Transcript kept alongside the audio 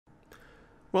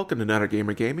Welcome to Nutter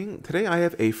Gamer Gaming. Today I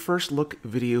have a first look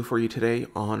video for you today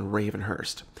on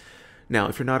Ravenhearst. Now,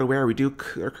 if you're not aware, we do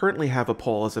currently have a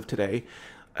poll as of today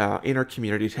in our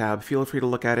community tab. Feel free to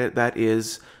look at it. That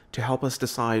is to help us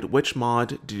decide which mod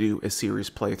to do a series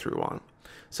playthrough on.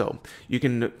 So you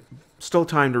can still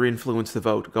time to influence the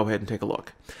vote. Go ahead and take a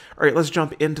look. All right, let's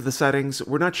jump into the settings.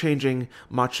 We're not changing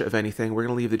much of anything. We're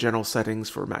going to leave the general settings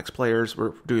for max players.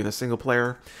 We're doing the single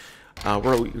player. We're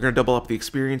going to double up the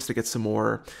experience to get some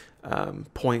more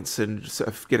points and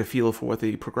get a feel for what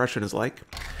the progression is like.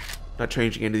 Not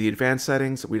changing into the advanced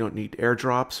settings. We don't need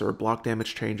airdrops or block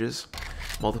damage changes.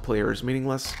 Multiplayer is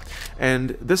meaningless.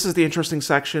 And this is the interesting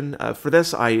section. For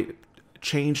this, I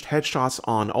changed headshots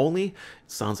on only.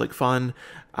 It sounds like fun.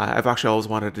 I've actually always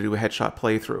wanted to do a headshot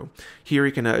playthrough. Here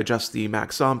you can adjust the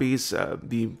max zombies,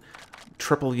 the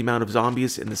triple the amount of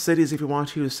zombies in the cities if you want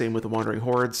to. Same with the wandering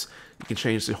hordes. You can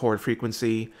change the horde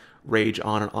frequency, rage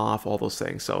on and off, all those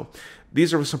things. So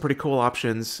these are some pretty cool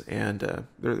options, and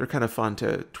they're kind of fun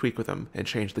to tweak with them and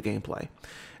change the gameplay.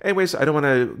 Anyways, I don't want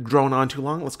to drone on too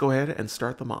long. Let's go ahead and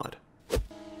start the mod.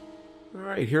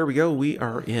 Alright, here we go. We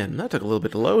are in. That took a little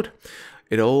bit to load.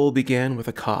 It all began with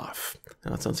a cough.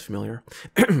 Now, that sounds familiar.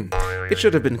 It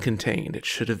should have been contained. It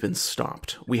should have been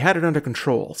stopped. We had it under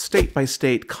control. State by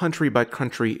state, country by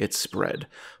country, it spread.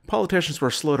 Politicians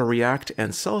were slow to react,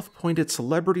 and self-appointed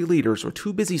celebrity leaders were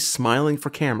too busy smiling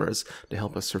for cameras to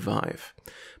help us survive.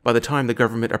 By the time the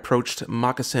government approached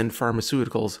Moccasin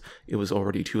Pharmaceuticals, it was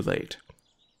already too late.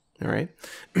 All right.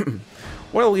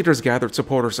 While leaders gathered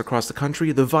supporters across the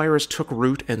country, the virus took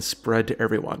root and spread to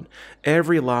everyone.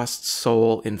 Every lost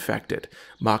soul infected.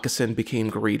 Moccasin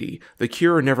became greedy. The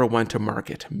cure never went to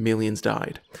market. Millions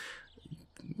died.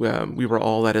 We were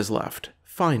all that is left.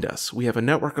 Find us. We have a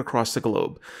network across the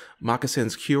globe.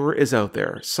 Moccasin's cure is out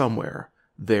there, somewhere.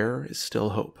 There is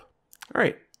still hope. All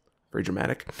right. Very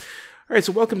dramatic. All right,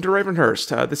 so welcome to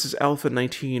Ravenhearst. This is Alpha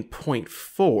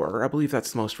 19.4. I believe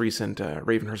that's the most recent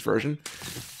Ravenhearst version,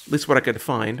 at least what I could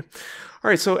find. All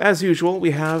right, so as usual,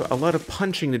 we have a lot of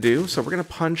punching to do. So we're going to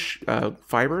punch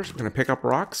fibers. We're going to pick up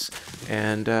rocks,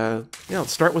 and yeah,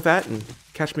 let's start with that and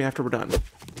catch me after we're done.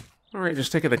 All right,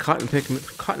 just taking a cotton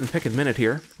picking minute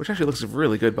here, which actually looks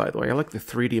really good, by the way. I like the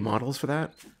 3D models for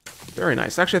that. Very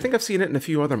nice. Actually, I think I've seen it in a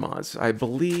few other mods. I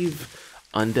believe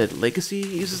Undead Legacy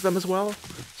uses them as well,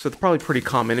 so they're probably pretty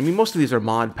common. I mean, most of these are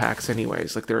mod packs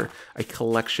anyways, like they're a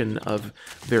collection of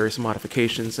various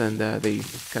modifications, and they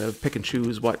kind of pick and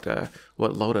choose what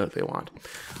loadout they want.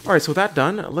 All right, so with that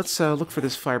done, let's look for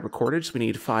this fiber cordage. We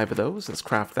need 5 of those. Let's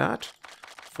craft that.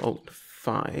 Oh,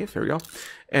 5, there we go.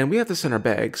 And we have this in our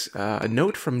bags. A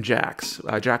note from Jax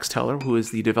Teller, who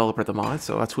is the developer of the mod,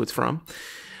 so that's who it's from.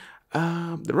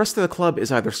 The rest of the club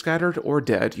is either scattered or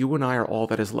dead. You and I are all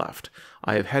that is left.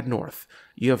 I have head north.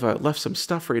 You have left some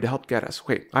stuff for you to help get us.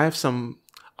 Wait, I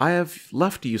have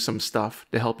left you some stuff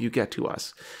to help you get to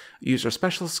us. Use your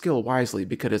special skill wisely,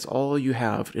 because it's all you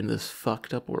have in this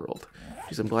fucked up world.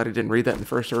 Jeez, I'm glad I didn't read that in the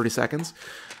first 30 seconds.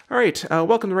 All right,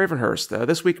 welcome to Ravenhearst.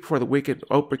 This week before the wicked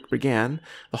outbreak began,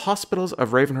 the hospitals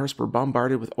of Ravenhearst were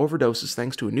bombarded with overdoses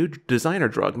thanks to a new designer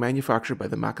drug manufactured by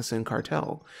the Moccasin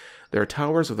cartel. Their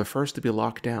towers were the first to be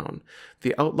locked down.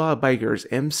 The outlaw bikers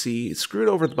MC, screwed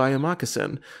over by a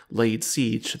Moccasin, laid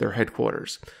siege to their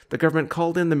headquarters. The government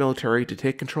called in the military to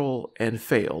take control and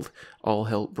failed. All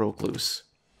hell broke loose.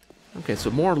 Okay, so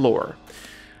more lore.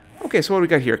 Okay, so what do we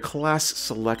got here? Class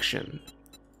selection.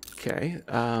 Okay,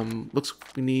 looks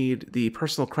like we need the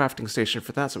personal crafting station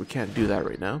for that, so we can't do that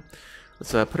right now.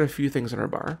 Let's put a few things in our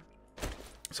bar.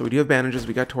 So we do have bandages,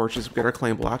 we got torches, we got our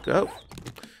claim block. Oh,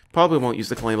 probably won't use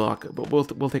the claim block, but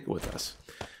we'll take it with us.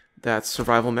 That's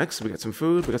survival mix. We got some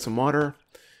food, we got some water.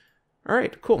 All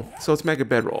right, cool. So let's make a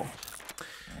bedroll.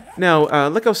 Now,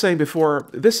 like I was saying before,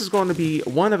 this is going to be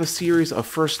one of a series of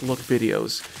first look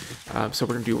videos. So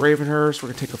we're going to do Ravenhearst. We're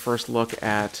going to take a first look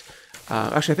at...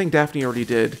 actually, I think Daphne already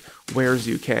did Where's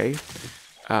UK.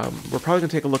 We're probably going to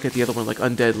take a look at the other one, like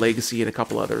Undead Legacy and a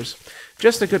couple others.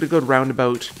 Just a good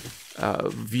roundabout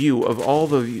view of all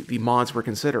the mods we're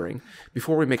considering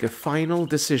before we make a final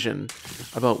decision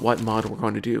about what mod we're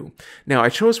going to do. Now, I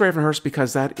chose Ravenhearst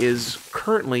because that is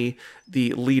currently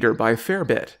the leader by a fair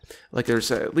bit. Like,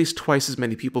 there's at least twice as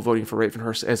many people voting for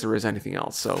Ravenhearst as there is anything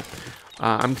else. So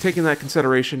I'm taking that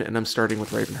consideration, and I'm starting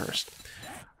with Ravenhearst.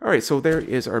 All right, so there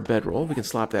is our bedroll. We can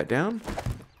slap that down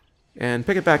and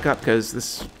pick it back up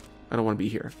because I don't want to be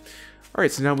here. All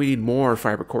right, so now we need more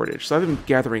fiber cordage. So I've been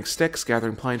gathering sticks,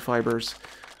 gathering pine fibers.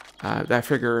 I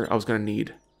figure I was going to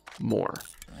need more.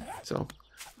 So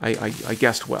I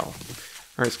guessed well.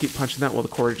 All right, let's keep punching that while the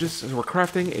cordages. So we're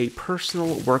crafting a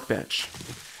personal workbench.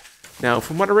 Now,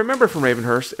 from what I remember from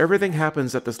Ravenhearst, everything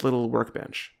happens at this little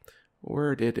workbench.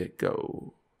 Where did it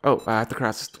go? Oh, at the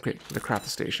craft, okay, the craft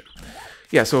station.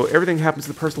 Yeah, so everything happens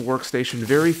at the personal workstation.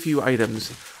 Very few items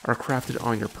are crafted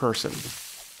on your person.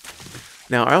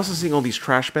 Now, I also see all these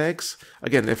trash bags.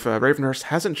 Again, if Ravenhearst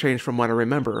hasn't changed from what I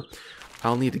remember,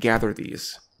 I'll need to gather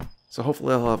these. So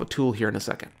hopefully I'll have a tool here in a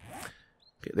second.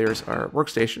 Okay, there's our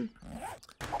workstation.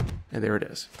 And there it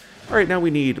is. All right, now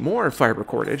we need more fiber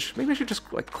cordage. Maybe I should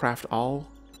just like craft all.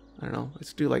 I don't know.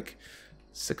 Let's do like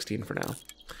 16 for now.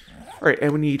 All right,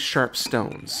 and we need sharp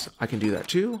stones. I can do that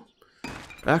too.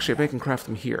 Actually, I can craft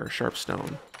them here. Sharp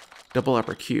stone. Double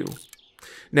upper Q.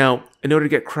 Now, in order to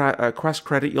get quest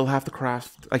credit, you'll have to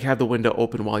craft, like have the window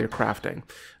open while you're crafting.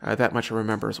 That much I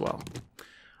remember as well.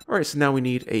 All right, so now we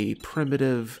need a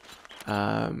primitive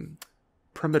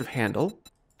handle.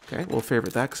 Okay, we'll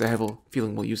favorite that because I have a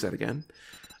feeling we'll use that again.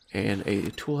 And a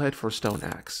tool head for stone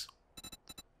axe.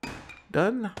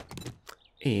 Done.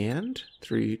 And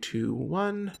 3, 2,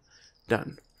 1.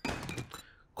 Done.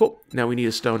 Cool. Now we need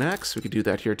a stone axe. We can do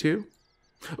that here too.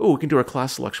 Oh, we can do our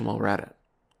class selection while we're at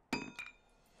it.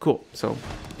 Cool. So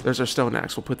there's our stone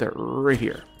axe. We'll put that right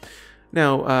here.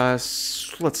 Now,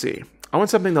 let's see. I want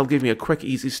something that'll give me a quick,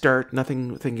 easy start.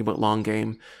 Nothing thinking about long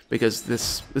game because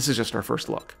this is just our first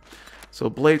look. So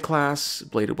blade class,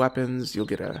 bladed weapons. You'll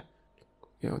get a,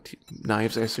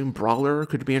 knives. I assume brawler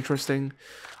could be interesting.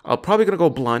 I'm probably gonna go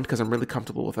blunt because I'm really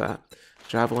comfortable with that.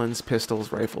 Javelins,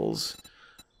 pistols, rifles.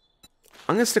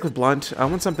 I'm gonna stick with blunt. I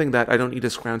want something that I don't need to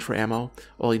scrounge for ammo.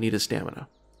 All you need is stamina.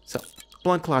 So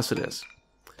blunt class it is.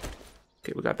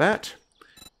 Okay, we got that.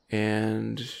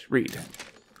 And read.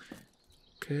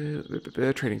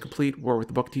 Okay, training complete. War with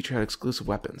the book teacher had exclusive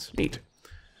weapons. Neat.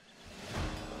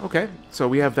 Okay, so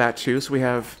we have that too. So we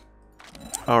have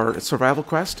our survival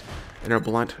quest and our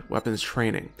blunt weapons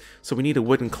training. So we need a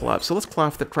wooden club. So let's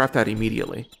craft that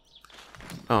immediately.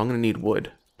 Oh, I'm going to need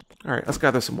wood. All right, let's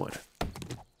gather some wood.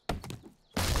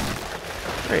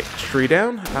 All right, tree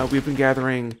down. We've been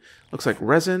gathering, looks like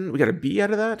resin. We got a bee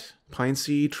out of that. Pine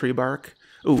seed, tree bark.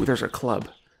 Ooh, there's our club.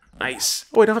 Nice.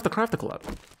 Oh, I don't have to craft the club.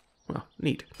 Well,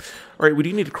 neat. All right, we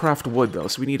do need to craft wood, though.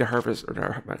 So we need to harvest,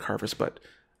 or not harvest, but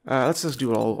let's just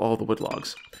do all the wood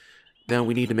logs. Now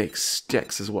we need to make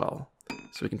sticks as well.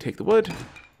 So we can take the wood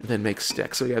and then make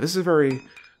sticks. So yeah, this is a very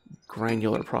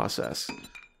granular process.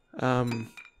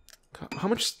 How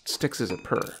much sticks is it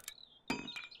per?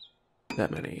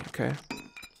 That many, okay.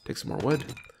 Take some more wood.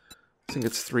 I think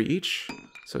it's 3 each.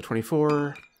 So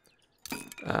 24,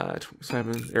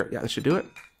 27, yeah, that should do it.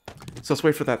 So let's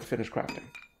wait for that to finish crafting.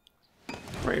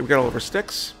 All right, we got all of our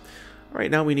sticks. All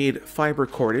right, now we need fiber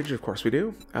cordage, of course we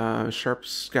do.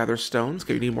 Sharps gather stones.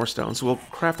 Okay, we need more stones, so we'll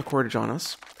craft the cordage on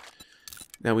us.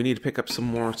 Now we need to pick up some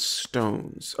more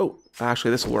stones. Oh, actually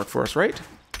this will work for us, right?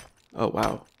 Oh,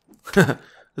 wow.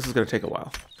 This is going to take a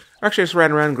while. Actually, I just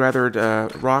ran around and gathered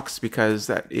rocks because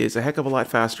that is a heck of a lot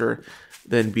faster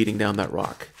than beating down that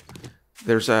rock.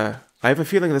 I have a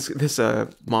feeling this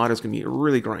mod is going to be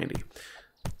really grindy.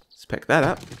 Let's pick that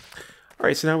up. All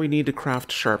right, so now we need to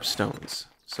craft sharp stones.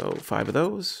 So 5 of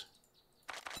those.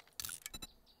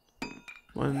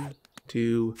 1,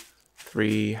 2,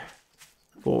 3,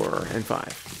 4, and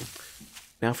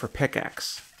 5. Now for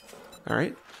pickaxe. All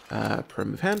right,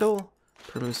 primitive handle,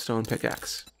 primitive stone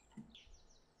pickaxe.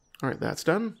 All right, that's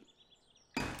done.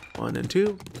 1 and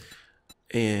 2.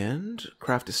 And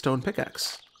craft a stone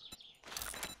pickaxe.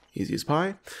 Easy as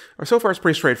pie. So far, it's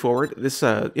pretty straightforward. This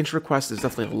intro quest is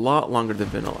definitely a lot longer than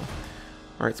vanilla.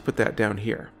 All right, let's put that down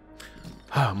here.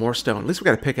 More stone. At least we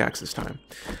got a pickaxe this time.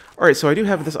 All right, so I do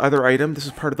have this other item. This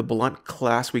is part of the blunt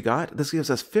class we got. This gives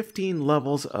us 15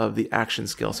 levels of the action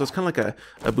skill. So it's kind of like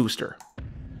a booster.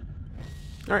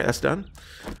 All right, that's done.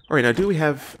 All right, now do we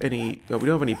have any... No, we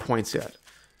don't have any points yet.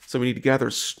 So we need to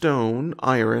gather stone,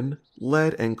 iron,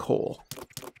 lead, and coal.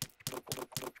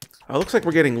 It looks like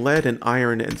we're getting lead and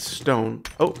iron and stone.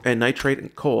 Oh, and nitrate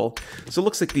and coal. So it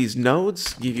looks like these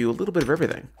nodes give you a little bit of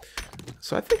everything.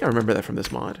 So I think I remember that from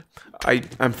this mod.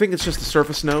 I'm thinking it's just the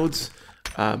surface nodes.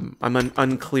 I'm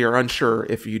unsure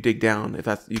if you dig down, if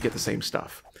you get the same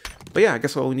stuff. But yeah, I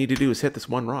guess all we need to do is hit this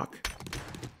one rock.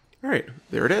 All right,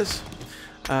 there it is.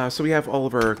 So we have all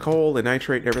of our coal and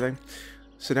nitrate and everything.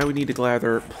 So now we need to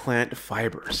gather plant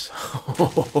fibers.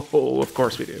 Oh, of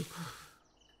course we do.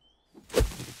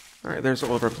 All right, there's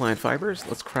all of our plant fibers.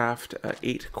 Let's craft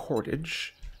 8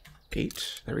 cordage.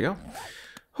 8, there we go.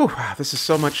 Whew, wow, this is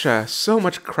so much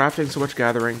crafting, so much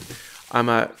gathering.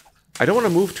 I don't want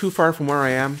to move too far from where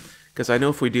I am, because I know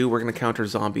if we do, we're going to counter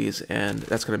zombies, and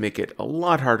that's going to make it a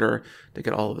lot harder to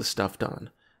get all of this stuff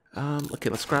done. Okay,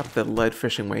 let's scrap the lead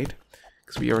fishing weight,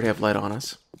 because we already have lead on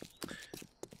us.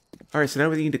 Alright, so now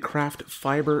we need to craft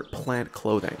fiber plant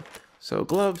clothing. So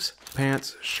gloves,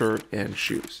 pants, shirt, and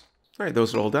shoes. Alright,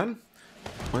 those are all done.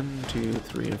 1, 2,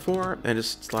 3, and 4, and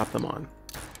just slap them on.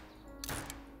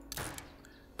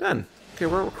 Done. Okay,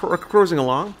 we're cruising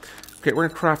along. Okay, we're going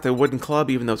to craft a wooden club,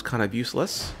 even though it's kind of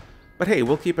useless. But hey,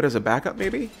 we'll keep it as a backup,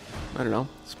 maybe? I don't know.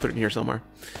 Let's put it in here somewhere.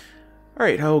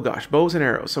 Alright, oh gosh, bows and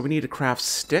arrows. So we need to craft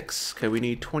sticks. Okay, we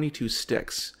need 22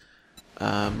 sticks.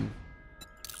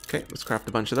 Okay, let's craft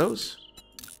a bunch of those.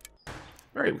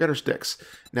 Alright, we got our sticks.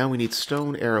 Now we need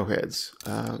stone arrowheads.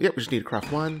 Yep, we just need to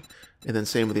craft one, and then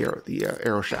same with the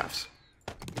arrow shafts.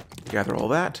 Gather all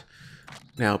that.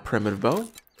 Now primitive bow,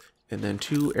 and then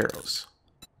 2 arrows.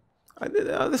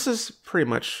 This is pretty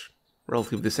much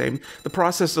relatively the same. The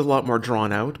process is a lot more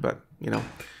drawn out, but, you know,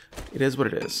 it is what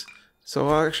it is.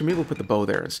 So actually, maybe we'll put the bow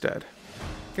there instead.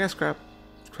 Can I scrap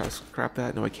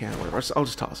that? No, I can't. Whatever. I'll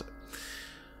just toss it.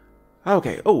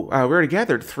 Okay. Oh, we already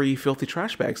gathered 3 filthy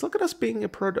trash bags. Look at us being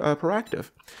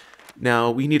proactive. Now,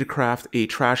 we need to craft a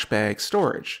trash bag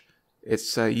storage.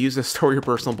 It's used to store your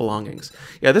personal belongings.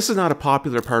 Yeah, this is not a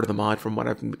popular part of the mod from what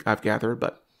I've gathered,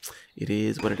 but it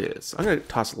is what it is. I'm going to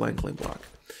toss a land claim block.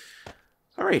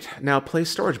 All right, now place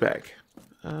storage bag.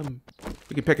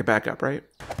 We can pick it back up, right?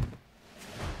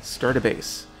 Start a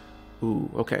base. Ooh,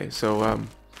 okay, so I'm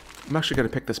actually going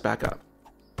to pick this back up.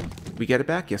 We get it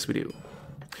back? Yes, we do.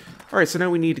 All right, so now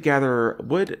we need to gather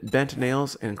wood, bent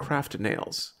nails, and craft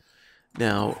nails.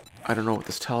 Now, I don't know what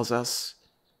this tells us.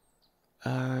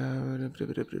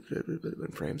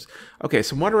 Frames. Okay,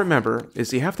 so what I remember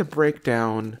is you have to break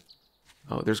down...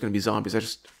 Oh, there's going to be zombies. I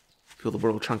just feel the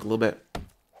world chunk a little bit.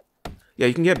 Yeah,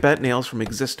 you can get bent nails from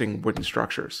existing wooden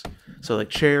structures. So like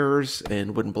chairs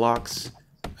and wooden blocks.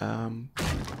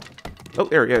 Oh,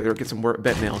 there, get some more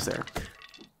bent nails there.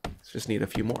 Let's just need a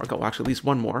few more. Oh, actually, at least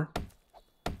one more.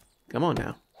 Come on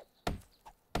now.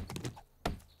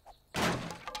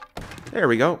 There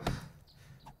we go.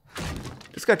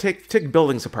 Just got to take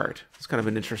buildings apart. It's kind of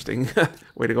an interesting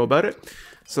way to go about it.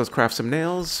 So let's craft some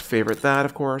nails. Favorite that,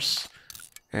 of course.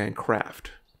 And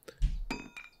craft.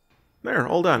 There,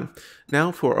 all done.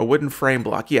 Now for a wooden frame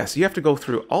block. Yes, you have to go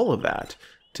through all of that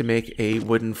to make a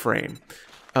wooden frame.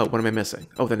 Oh, what am I missing?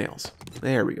 Oh, the nails.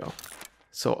 There we go.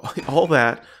 So all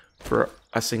that for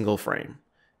a single frame.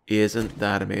 Isn't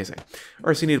that amazing? All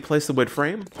right, so you need to place the wood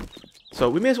frame. So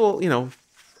we may as well, you know,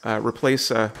 replace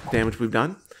damage we've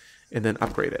done and then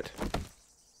upgrade it.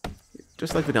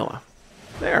 Just like vanilla.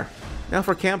 There. Now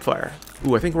for campfire.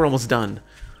 Ooh, I think we're almost done.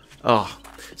 Oh,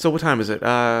 so what time is it?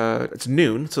 It's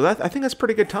noon, so I think that's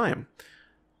pretty good time.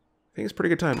 I think it's pretty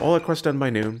good time. All the quests done by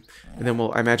noon, and then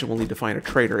I imagine we'll need to find a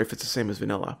trader if it's the same as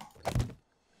vanilla.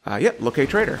 Yep, locate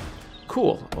trader.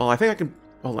 Cool. Well, I think I can.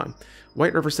 Hold on.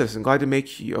 White River citizen. Glad you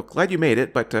made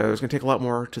it, but it's going to take a lot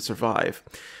more to survive.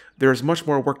 There's much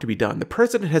more work to be done. The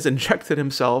president has injected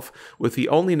himself with the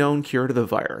only known cure to the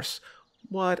virus.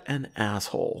 What an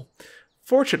asshole.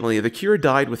 Fortunately, the cure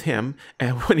died with him,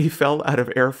 and when he fell out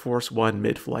of Air Force One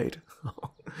mid-flight.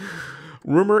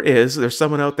 Rumor is there's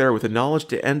someone out there with the knowledge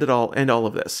to end all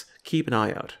of this. Keep an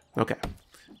eye out. Okay.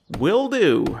 Will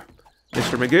do.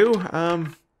 Mr.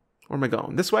 Magoo, where am I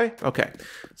going? This way? Okay.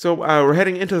 So we're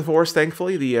heading into the forest,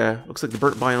 thankfully. Looks like the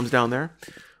burnt biome's down there.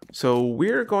 So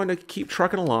we're going to keep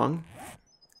trucking along.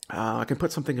 I can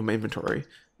put something in my inventory.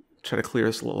 Try to clear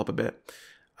this a little up a bit.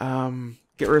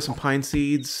 Get rid of some pine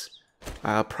seeds.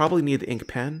 Probably need the ink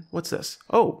pen. What's this?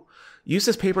 Oh, use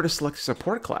this paper to select a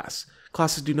support class.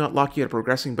 Classes do not lock you out of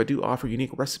progressing, but do offer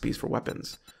unique recipes for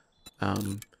weapons.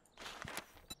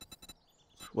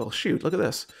 Well, shoot, look at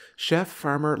this. Chef,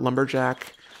 farmer,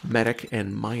 lumberjack, medic,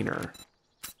 and miner.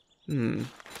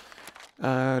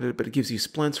 But it gives you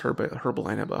splints, herbal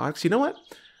antibiotics. You know what?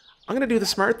 I'm going to do the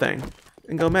smart thing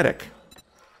and go medic.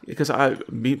 Because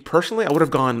personally, I would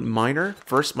have gone miner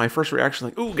first. My first reaction,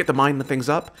 like, ooh, get the mine things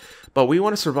up. But we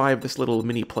want to survive this little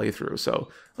mini playthrough, so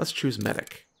let's choose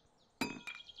medic.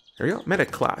 There you go,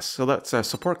 medic class. So that's a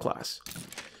support class.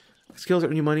 Skills that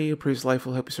earn you money. Previous life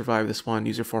will help you survive this one.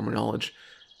 Use your former knowledge.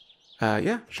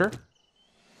 Yeah, sure.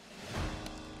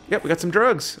 Yep, we got some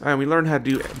drugs. We learned how to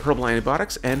do herbal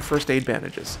antibiotics and first aid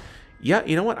bandages. Yeah,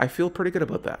 you know what? I feel pretty good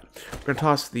about that. We're going to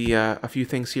toss a few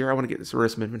things here. I want to get rid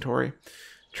of some inventory.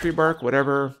 Tree bark,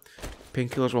 whatever.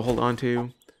 Painkillers we'll hold on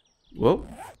to. Whoa.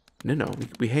 No.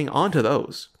 We hang on to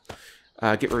those.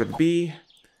 Get rid of the bee.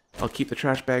 I'll keep the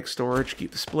trash bag storage.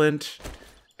 Keep the splint.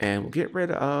 And we'll get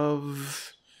rid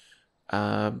of...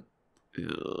 I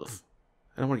don't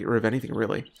want to get rid of anything,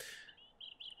 really.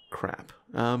 Crap.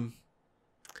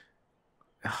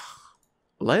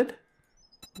 Lead?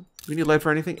 We need lead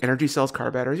for anything? Energy cells,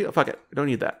 car batteries? Yeah, fuck it. We don't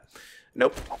need that.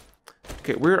 Nope.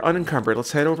 Okay, we're unencumbered.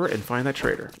 Let's head over and find that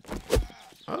trader.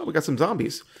 Oh, we got some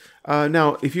zombies.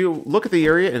 Now, if you look at the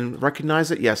area and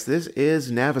recognize it, yes, this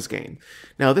is Navezgane.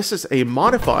 Now, this is a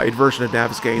modified version of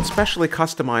Navezgane, specially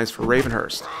customized for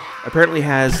Ravenhearst. Apparently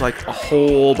has, like, a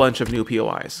whole bunch of new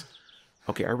POIs.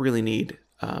 Okay, I really need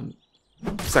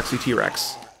Sexy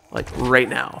T-Rex, like, right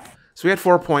now. So we had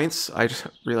 4 points. I just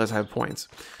realized I have points.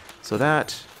 So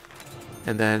that,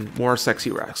 and then more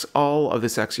Sexy Rex. All of the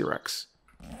Sexy Rex.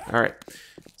 Alright,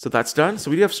 so that's done. So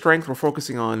we do have strength. We're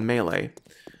focusing on melee.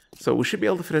 So we should be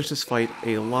able to finish this fight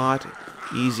a lot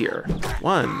easier.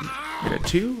 1, and a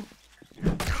 2,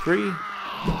 3.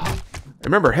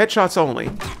 Remember, headshots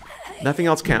only. Nothing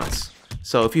else counts.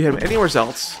 So if you hit them anywhere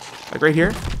else, like right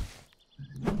here,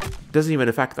 doesn't even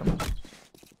affect them.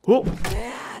 Whoa.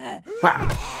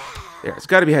 Wow. There, it's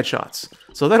got to be headshots.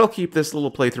 So that'll keep this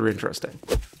little playthrough interesting.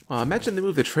 Imagine they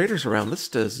move the traders around. This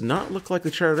does not look like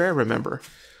the trader I remember.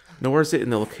 Nor is it in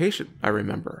the location I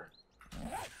remember.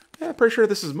 Yeah, pretty sure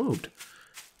this is moved.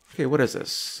 Okay, what is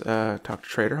this? Talk to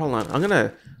trader. Hold on. I'm going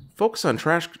to focus on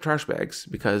trash bags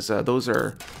because those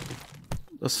are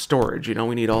storage. You know,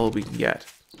 we need all we can get.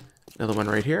 Another one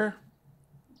right here.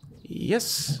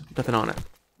 Yes, nothing on it.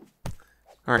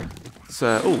 All right.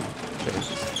 So, okay.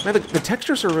 Now the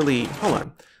textures are really. Hold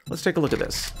on. Let's take a look at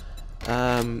this.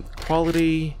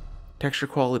 Quality, texture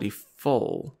quality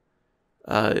full.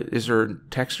 Is there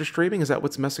texture streaming? Is that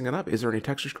what's messing it up? Is there any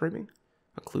texture streaming?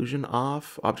 Occlusion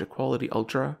off, object quality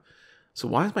ultra. So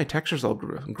why is my textures all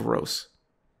gross?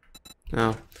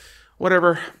 No,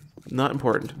 whatever. Not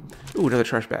important. Ooh, another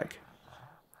trash bag.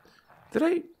 Did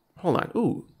I? Hold on.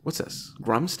 Ooh, what's this?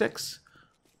 Grum sticks?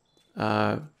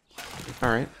 Alright.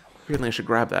 Apparently I should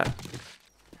grab that.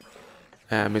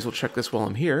 May as well check this while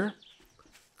I'm here.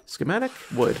 Schematic?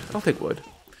 Wood. I'll take wood.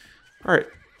 Alright.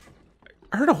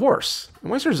 I heard a horse.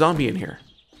 Why is there a zombie in here?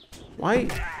 Why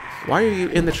are you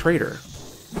in the trader?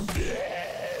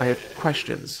 I have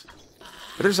questions.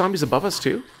 Are there zombies above us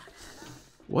too?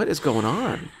 What is going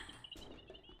on?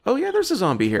 Oh yeah, there's a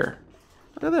zombie here.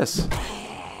 Look at this.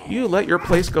 You let your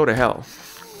place go to hell.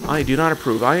 I do not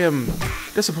approve. I am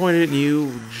disappointed in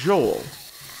you, Joel.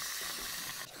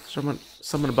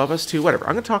 Someone above us too? Whatever.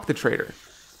 I'm going to talk to the trader.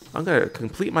 I'm going to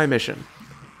complete my mission.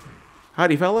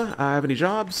 Howdy, fella. Have any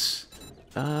jobs?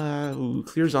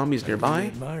 Clear zombies nearby? I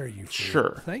admire you for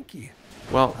sure. it. Thank you.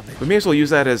 Well, we may as well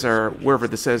use that as our, wherever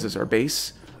this says is our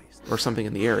base, or something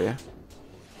in the area.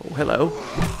 Oh, hello.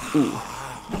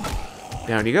 Ooh.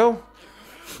 Down you go.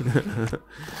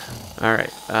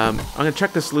 Alright, I'm going to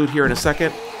check this loot here in a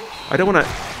second. I don't want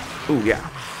to... Ooh, yeah.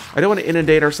 I don't want to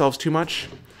inundate ourselves too much,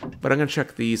 but I'm going to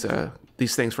check these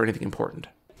things for anything important.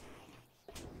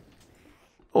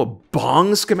 Oh, a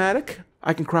bong schematic?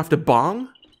 I can craft a bong?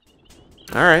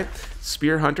 Alright.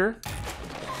 Spear hunter.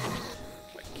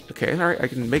 Okay, alright, I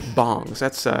can make bongs.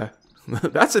 That's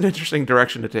that's an interesting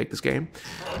direction to take this game.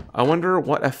 I wonder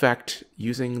what effect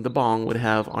using the bong would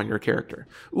have on your character.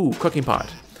 Ooh, cooking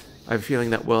pot. I have a feeling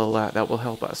that will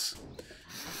help us.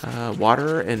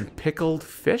 Water and pickled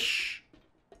fish.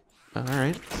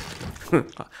 Alright.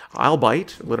 I'll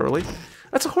bite, literally.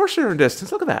 That's a horse here in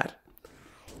distance. Look at that.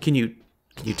 Can you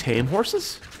tame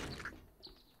horses?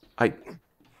 I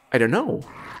don't know.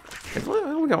 I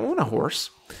want a horse.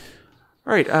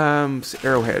 Alright,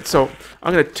 arrowhead. So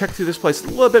I'm going to check through this place a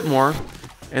little bit more,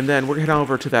 and then we're going to head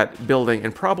over to that building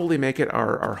and probably make it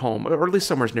our home, or at least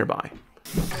somewhere nearby.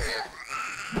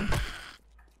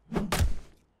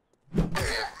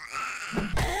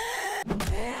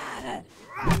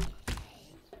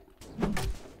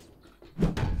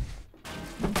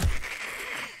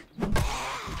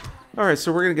 Alright,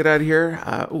 so we're going to get out of here.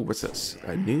 Ooh, what's this?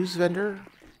 A news vendor?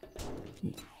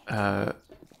 Huh?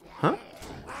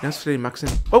 Yesterday,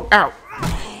 Muxin. Oh, ow!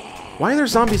 Why are there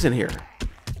zombies in here?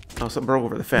 Oh, something broke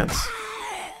over the fence.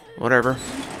 Whatever.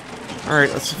 Alright,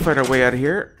 let's find our way out of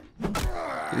here.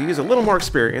 We use a little more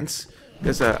experience,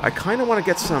 because I kind of want to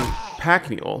get some pack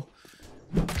mule.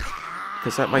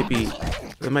 Because that might be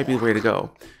the way to go.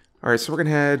 Alright, so we're going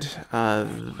to head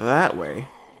that way.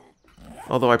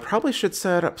 Although I probably should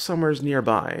set up somewhere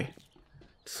nearby,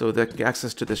 so that I can get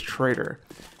access to this trader.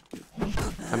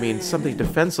 I mean, something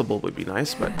defensible would be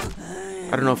nice, but I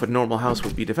don't know if a normal house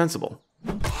would be defensible.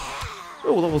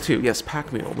 Oh, level 2. Yes,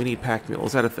 pack mule. We need pack mule.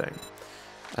 Is that a thing?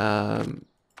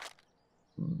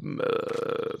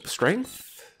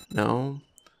 Strength? No.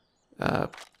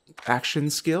 Action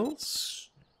skills?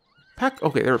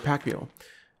 Okay, there are pack mule.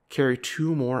 Carry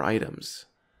 2 more items.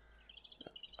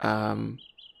 Oh,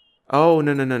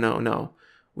 no.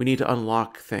 We need to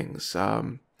unlock things.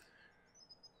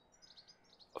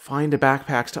 find the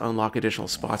backpacks to unlock additional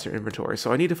spots in your inventory.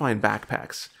 So I need to find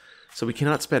backpacks. So we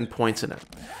cannot spend points in it.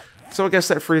 So I guess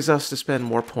that frees us to spend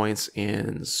more points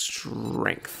in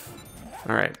strength.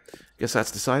 Alright, guess that's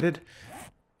decided.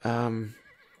 Yeah, I'm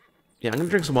going to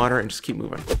drink some water and just keep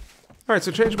moving. Alright,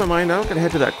 so change my mind now. I'm going to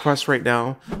head to that quest right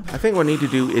now. I think what I need to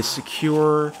do is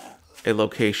secure a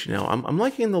location now. I'm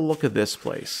liking the look of this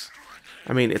place.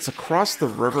 I mean, it's across the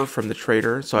river from the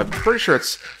trader, so I'm pretty sure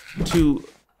it's too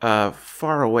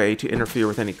far away to interfere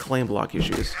with any claim block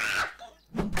issues.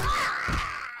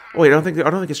 Wait, I don't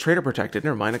think it's trader protected.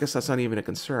 Never mind. I guess that's not even a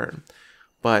concern.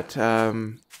 But I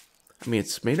mean,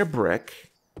 it's made of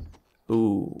brick.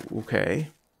 Ooh, okay.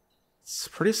 It's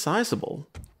pretty sizable.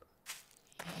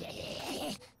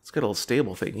 It's got a little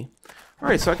stable thingy. All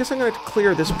right, so I guess I'm going to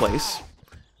clear this place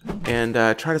and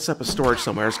try to set up a storage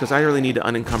somewhere, because I really need to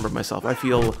unencumber myself. I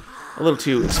feel a little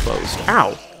too exposed.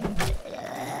 Ow!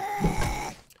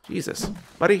 Jesus.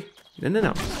 Buddy?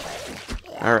 No.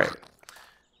 Alright.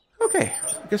 Okay.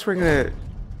 I guess we're going to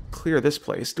clear this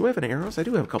place. Do I have any arrows? I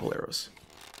do have a couple arrows.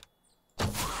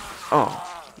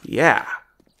 Oh, yeah.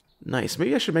 Nice.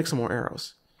 Maybe I should make some more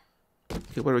arrows.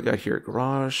 Okay, what do we got here?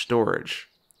 Garage, storage.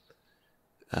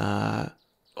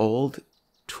 Old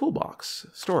toolbox,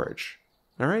 storage.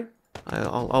 Alright.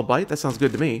 I'll bite. That sounds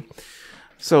good to me.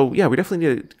 So, yeah, we definitely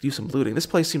need to do some looting. This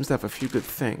place seems to have a few good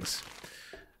things.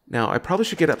 Now, I probably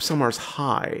should get up somewhere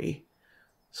high.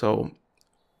 So,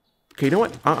 okay, you know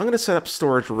what? I'm going to set up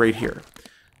storage right here.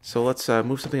 So let's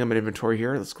move something on my inventory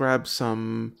here. Let's grab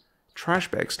some trash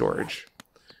bag storage.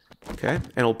 Okay,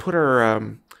 and we'll put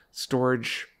our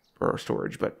storage,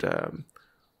 but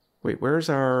wait, where's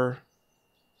our...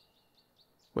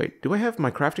 Wait, do I have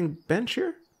my crafting bench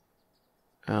here?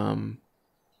 I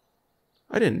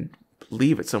didn't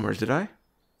leave it somewhere, did I?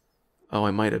 Oh,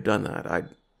 I might have done that.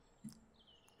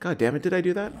 God damn it, did I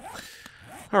do that?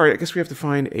 Alright, I guess we have to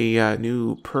find a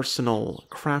new personal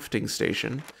crafting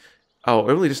station. Oh,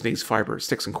 it really just needs fiber,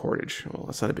 sticks, and cordage. Well,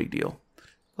 that's not a big deal.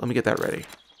 Let me get that ready.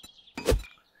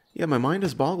 Yeah, my mind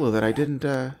is boggled that I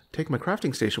didn't take my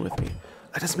crafting station with me.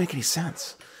 That doesn't make any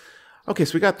sense. Okay,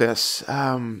 so we got this.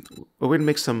 We're going to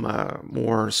make some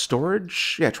more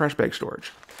storage. Yeah, trash bag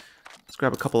storage. Let's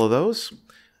grab a couple of those.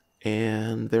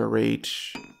 And they're right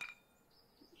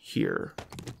here.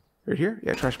 Right here?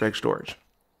 Yeah, trash bag storage.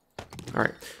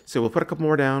 Alright, so we'll put a couple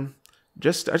more down. I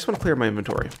just want to clear my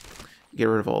inventory. Get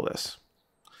rid of all this.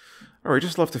 Alright,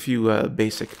 just left a few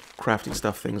basic crafting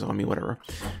stuff things on me, whatever.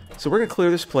 So we're going to clear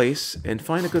this place and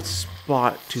find a good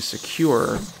spot to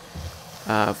secure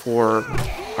for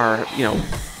our, you know,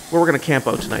 where we're going to camp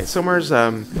out tonight. Somewhere's,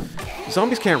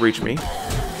 zombies can't reach me.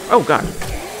 Oh, God.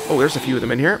 Oh, there's a few of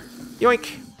them in here.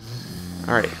 Yoink.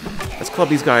 Alright, let's club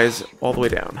these guys all the way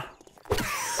down.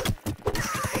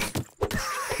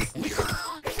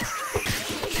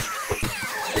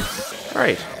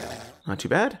 Alright, not too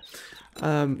bad. Yeah,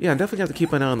 I'm definitely going to have to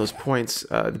keep an eye on those points.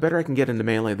 The better I can get into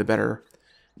melee, the better.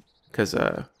 Because,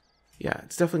 yeah,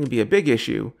 it's definitely going to be a big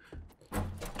issue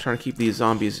trying to keep these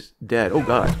zombies dead. Oh,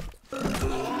 God.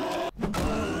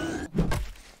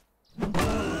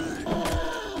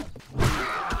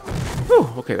 Whew,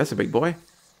 okay, that's a big boy.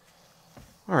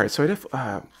 Alright, so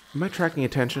am I tracking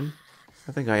attention?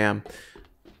 I think I am.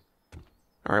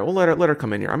 Alright, we'll let her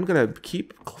come in here. I'm going to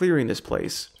keep clearing this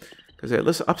place.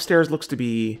 Because upstairs looks to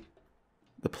be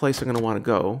the place I'm going to want to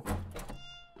go.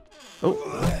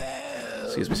 Oh,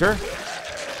 excuse me, sir.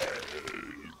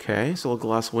 Okay, so a little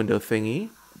glass window thingy.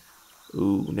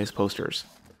 Ooh, nice posters.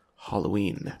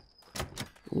 Halloween.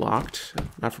 Locked.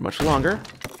 Not for much longer.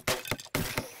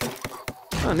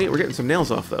 Oh, neat. We're getting some nails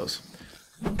off those.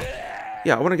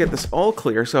 Yeah, I want to get this all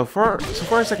clear. So far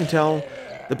as I can tell,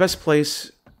 the best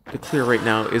place to clear right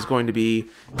now is going to be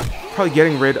probably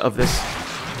getting rid of this.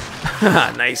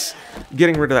 Nice.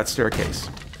 Getting rid of that staircase.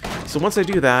 So once I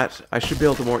do that, I should be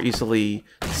able to more easily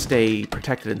stay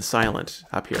protected and silent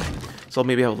up here. So I'll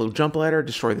maybe have a little jump ladder,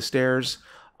 destroy the stairs.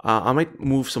 I might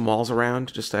move some walls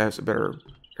around just to have a better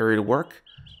area to work.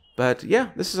 But yeah,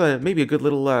 this is maybe a good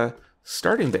little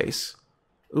starting base.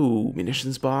 Ooh,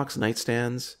 munitions box,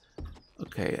 nightstands.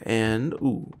 Okay, and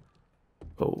ooh.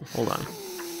 Oh, hold on.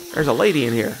 There's a lady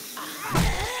in here.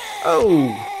 Oh,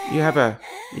 you have a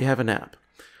nap.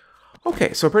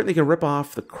 Okay, so apparently you can rip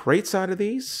off the crates out of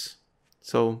these.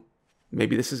 So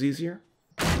maybe this is easier.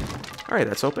 Alright,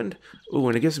 that's opened. Ooh,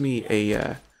 and it gives me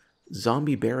a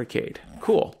zombie barricade.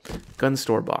 Cool. Gun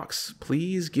store box.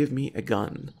 Please give me a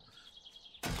gun.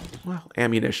 Well,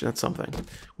 ammunition, that's something.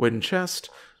 Wooden chest.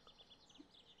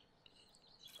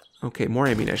 Okay, more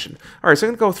ammunition. Alright, so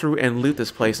I'm going to go through and loot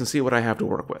this place and see what I have to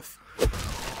work with.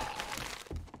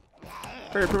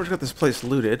 Alright, pretty much got this place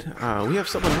looted. We have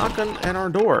someone knocking at our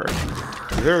door.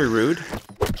 Very rude.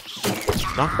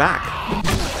 Knock back.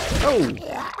 Oh!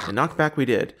 And knock back we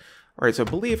did. Alright, so I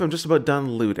believe I'm just about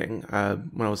done looting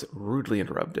when I was rudely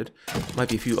interrupted. Might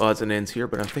be a few odds and ends here,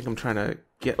 but I think I'm trying to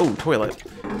get... Oh, toilet.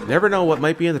 Never know what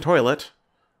might be in the toilet.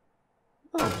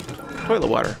 Oh, toilet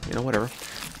water. You know, whatever.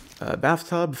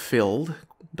 Bathtub filled. ...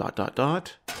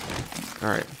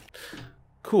 Alright.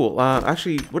 Cool.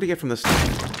 Actually, what do you get from this?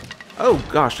 Oh,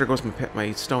 gosh, there goes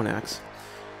my stone axe.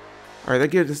 Alright, that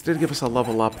did give us a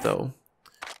level up, though.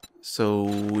 So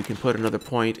we can put another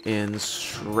point in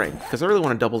strength, because I really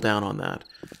want to double down on that.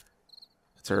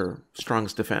 It's our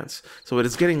strongest defense. So it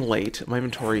is getting late. My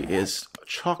inventory is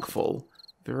chock full.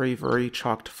 Very, very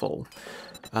chocked full.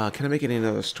 Can I make any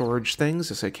other storage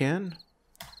things? Yes, I can.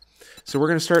 So we're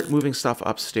going to start moving stuff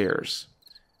upstairs.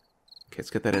 Okay, let's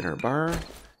get that in our bar.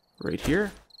 Right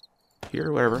here.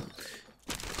 Here, whatever.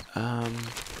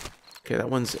 Okay, that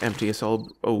one's empty, so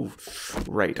I'll... Oh,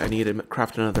 right. I need to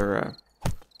craft another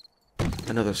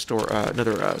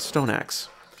stone axe.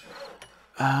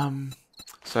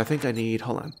 So I think I need...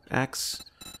 Hold on. Axe,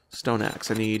 stone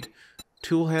axe. I need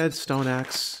tool head, stone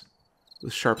axe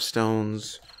with sharp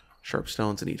stones. Sharp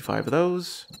stones, I need 5 of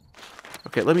those.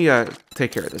 Okay, let me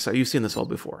take care of this. You've seen this all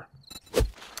before.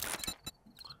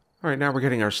 Alright, now we're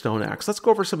getting our stone axe. Let's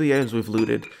go over some of the items we've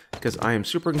looted, because I am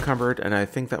super encumbered, and I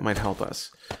think that might help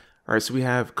us. Alright, so we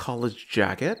have college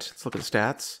jacket. Let's look at the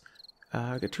stats.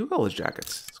 I got 2 college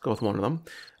jackets. Let's go with one of them.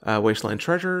 Wasteland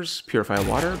treasures, purify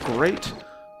water, great.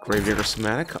 Gravedigger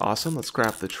schematic, awesome. Let's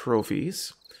scrap the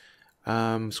trophies.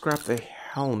 Scrap the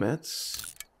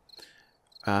helmets.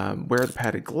 Wear the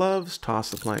padded gloves,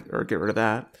 toss the plank, or get rid of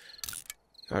that.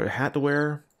 Got a hat to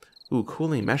wear. Ooh,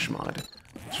 cooling mesh mod.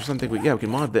 Is there something we can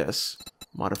mod this.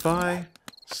 Modify.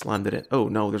 Slammed it in. Oh,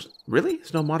 no, really?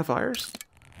 There's no modifiers?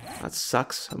 That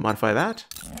sucks. Modify that.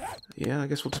 Yeah, I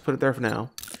guess we'll just put it there for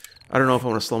now. I don't know if I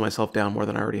want to slow myself down more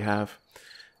than I already have.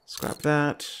 Scrap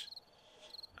that.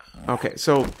 Okay,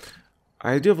 so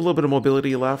I do have a little bit of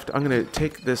mobility left. I'm going to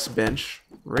take this bench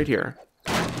right here.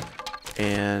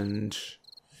 And...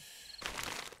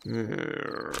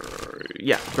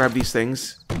 yeah, grab these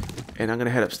things. And I'm going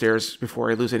to head upstairs before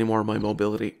I lose any more of my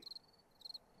mobility.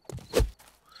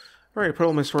 Alright, put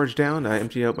all my storage down. I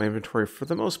emptied out my inventory for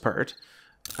the most part.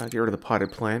 Get rid of the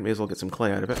potted plant. May as well get some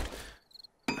clay out of it.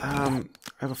 I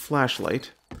have a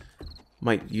flashlight.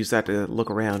 Might use that to look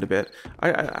around a bit.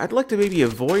 I'd like to maybe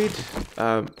avoid...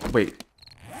 wait.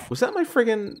 Was that my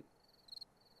friggin...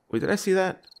 Wait, did I see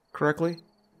that correctly?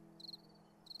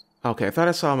 Okay, I thought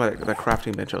I saw that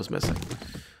crafting bench I was missing.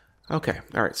 Okay,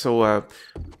 alright, so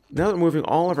now that we're moving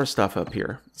all of our stuff up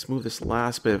here, let's move this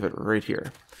last bit of it right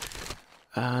here.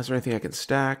 Is there anything I can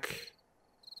stack?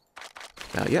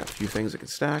 Yeah, a few things I can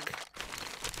stack.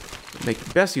 Make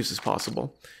the best use as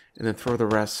possible. And then throw the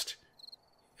rest,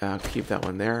 keep that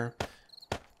one there.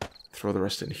 Throw the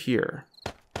rest in here.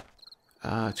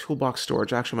 Toolbox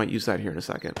storage, I actually might use that here in a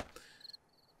second.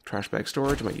 Trash bag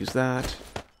storage, I might use that.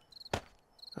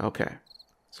 Okay,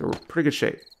 so we're in pretty good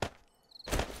shape.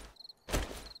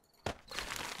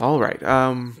 Alright,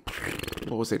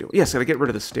 what was I doing? Yes, I gotta get rid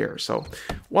of the stairs. So,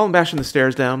 while I'm bashing the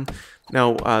stairs down,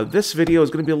 now, this video is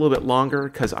going to be a little bit longer,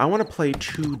 because I want to play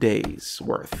 2 days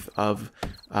worth of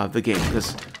the game,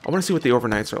 because I want to see what the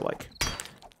overnights are like.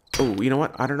 Oh, you know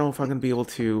what? I don't know if I'm going to be able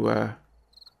to,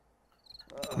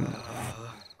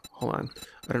 hold on.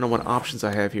 I don't know what options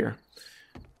I have here.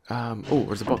 Oh,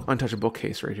 there's a untouched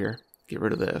bookcase right here. Get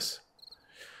rid of this.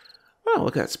 Oh,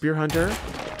 look at that. Spear Hunter.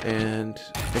 And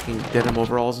making denim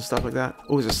overalls and stuff like that.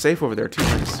 Oh, there's a safe over there too.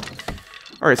 Nice.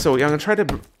 Alright, so yeah, I'm going to try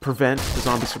to prevent the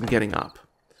zombies from getting up.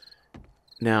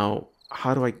 Now,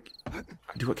 how do I...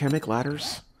 Can I make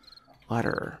ladders?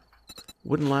 Ladder.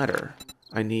 Wooden ladder.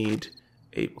 I need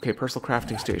a... Okay, personal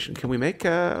crafting station. Can we make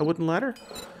a wooden ladder?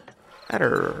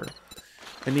 Ladder.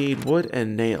 I need wood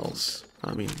and nails.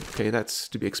 I mean, okay, that's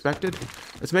to be expected.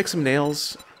 Let's make some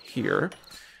nails here.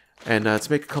 And let's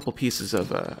make a couple pieces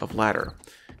of ladder.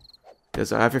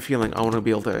 Because I have a feeling I want to be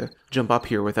able to jump up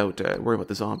here without worrying about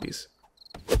the zombies.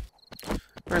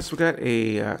 Alright, so we got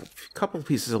a couple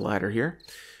pieces of ladder here.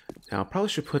 Now, I probably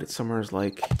should put it somewhere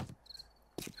like...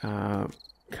 kind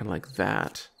of like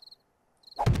that.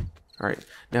 Alright,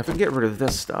 now if I can get rid of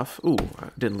this stuff... Ooh, I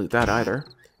didn't loot that either.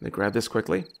 Let me grab this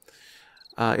quickly.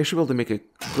 I should be able to make a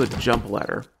good jump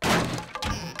ladder.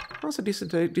 That's a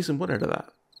decent wood out of that.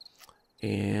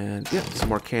 And, yeah, some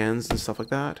more cans and stuff like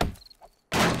that.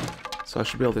 So I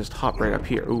should be able to just hop right up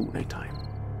here. Ooh, nighttime.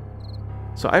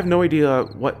 So I have no idea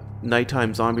what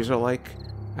nighttime zombies are like.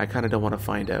 I kind of don't want to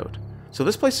find out. So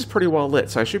this place is pretty well lit,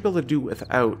 so I should be able to do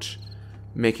without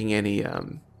making any,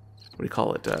 what do you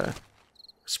call it,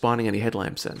 spawning any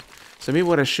headlamps in. So maybe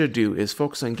what I should do is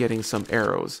focus on getting some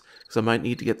arrows, because I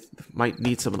might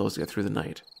need some of those to get through the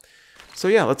night. So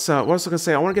yeah, let's, what I was going to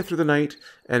say, I want to get through the night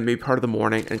and maybe part of the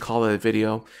morning and call it a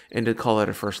video and to call it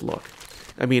a first look.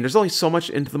 I mean, there's only so much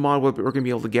into the mod we're going to be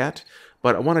able to get,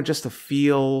 but I wanted just a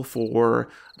feel for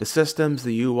the systems,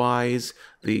 the UIs,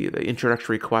 the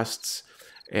introductory quests,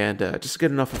 and just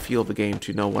get enough of a feel of the game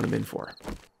to know what I'm in for.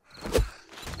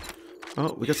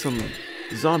 Oh, we got some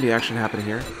zombie action happening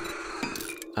here.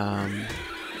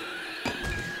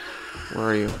 Where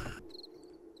are you?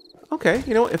 Okay,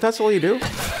 you know, if that's all you do,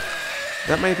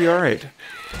 that might be alright.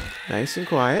 Nice and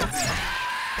quiet.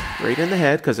 Right in the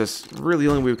head, because that's really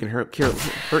the only way we can hurt you.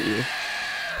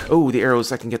 Oh, the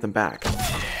arrows, I can get them back.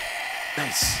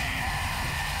 Nice.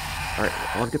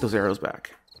 Alright, I want to get those arrows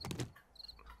back.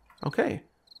 Okay.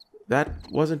 That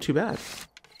wasn't too bad.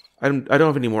 I don't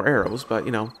have any more arrows, but,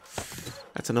 you know,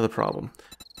 that's another problem.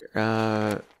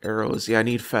 Arrows. Yeah, I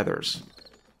need feathers.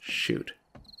 Shoot.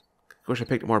 I wish I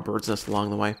picked more bird's nests along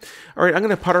the way. Alright, I'm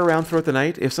going to putter around throughout the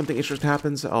night. If something interesting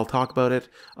happens, I'll talk about it.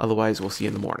 Otherwise, we'll see you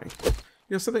in the morning.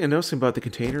 You know, something I'm noticing about the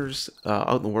containers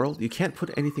out in the world, you can't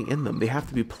put anything in them. They have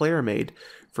to be player-made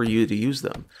for you to use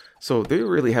them. So they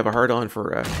really have a hard-on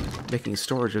for making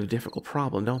storage a difficult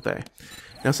problem, don't they?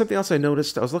 Now, something else I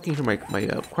noticed, I was looking for my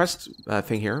quest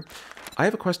thing here. I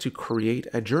have a quest to create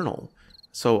a journal.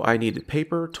 So I need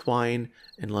paper, twine,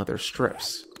 and leather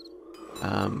strips.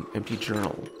 Empty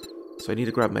journal. So I need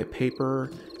to grab my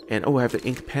paper, and oh, I have the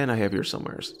ink pen I have here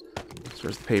somewhere. So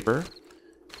there's the paper,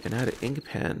 and I had an ink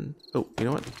pen. Oh, you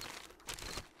know what?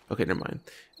 Okay, never mind.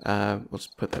 Let's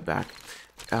put that back.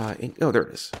 Ink, oh, there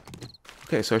it is.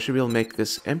 Okay, so I should be able to make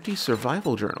this empty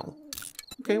survival journal.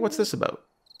 Okay, what's this about?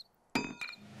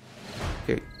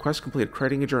 Okay, quest completed,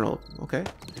 creating a journal. Okay,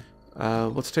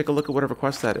 let's take a look at whatever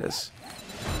quest that is.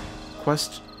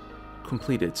 Quest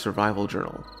completed, survival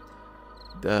journal.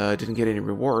 Didn't get any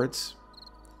rewards,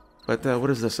 but what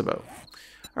is this about?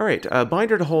 Alright,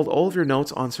 binder to hold all of your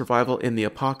notes on survival in the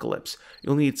apocalypse.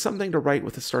 You'll need something to write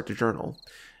with to start the journal.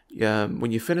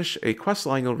 When you finish a quest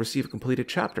line, you'll receive a completed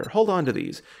chapter. Hold on to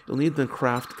these. You'll need them to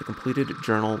craft the completed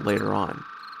journal later on.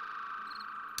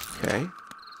 Okay.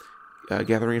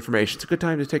 Gathering information. It's a good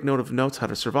time to take note of notes how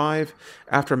to survive.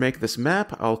 After I make this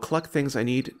map, I'll collect things I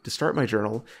need to start my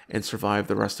journal and survive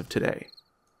the rest of today.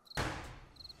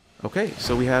 Okay,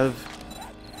 so we have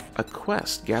a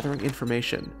quest, gathering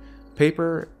information.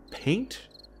 Paper, paint,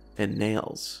 and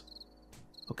nails.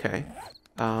 Okay.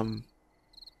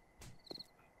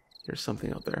 Here's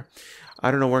something out there.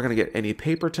 I don't know where we're going to get any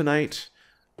paper tonight,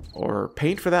 or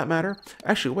paint for that matter.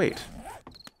 Actually, wait.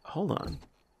 Hold on.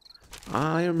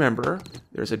 I remember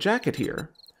there's a jacket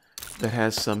here that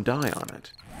has some dye on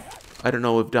it. I don't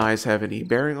know if dyes have any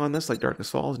bearing on this, like Darkness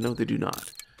Falls. No, they do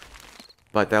not.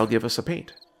 But that'll give us a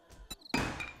paint.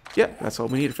 Yep, that's all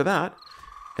we need for that.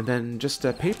 And then just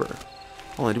paper.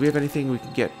 Hold on, do we have anything we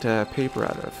can get paper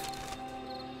out of?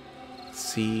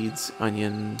 Seeds,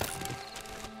 onion.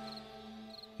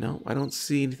 No, I don't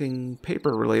see anything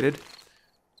paper related.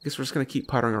 I guess we're just going to keep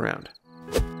puttering around.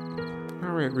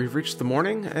 Alright, we've reached the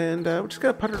morning, and we're just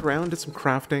going to putter around, did some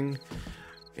crafting,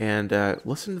 and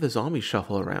listen to the zombies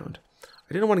shuffle around.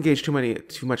 I didn't want to engage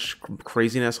too much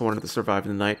craziness. I wanted to survive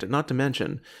the night, not to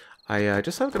mention I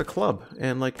just have got a club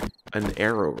and like an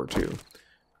arrow or two.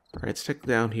 Alright, let's take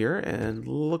down here and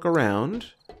look around.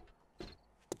 You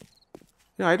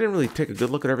know, I didn't really take a good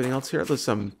look at everything else here. There's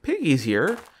some piggies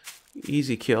here.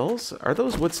 Easy kills. Are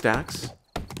those wood stacks?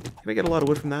 Can I get a lot of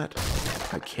wood from that?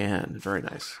 I can. Very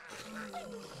nice.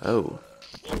 Oh.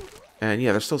 And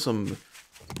yeah, there's still some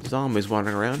zombies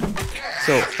wandering around.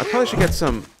 So I probably should get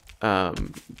some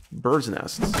bird's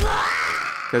nests.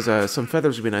 Because some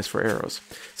feathers would be nice for arrows.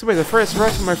 So anyway, the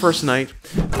rest of my first night,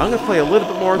 I'm going to play a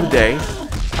little bit more of the day.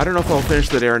 I don't know if I'll finish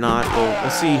the day or not. We'll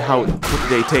see what the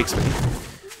day takes me.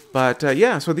 But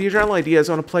yeah, so the general idea is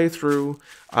I want to play through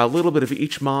a little bit of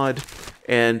each mod.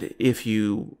 And if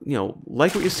you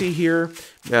like what you see here,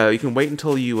 you can wait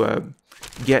until you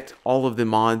get all of the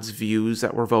mods' views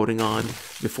that we're voting on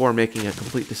before making a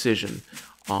complete decision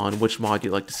on which mod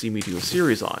you'd like to see me do a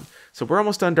series on. So we're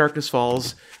almost done Darkness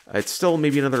Falls. It's still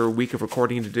maybe another week of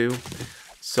recording to do.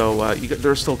 So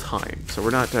there's still time. So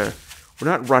we're not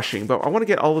rushing, but I want to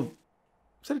get all of...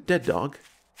 Is that a dead dog?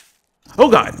 Oh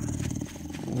god!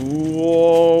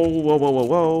 Whoa, whoa, whoa, whoa,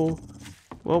 whoa.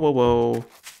 Whoa, whoa, whoa.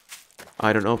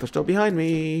 I don't know if they're still behind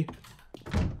me.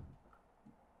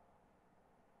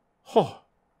 Oh.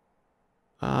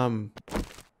 Wow.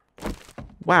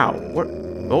 What?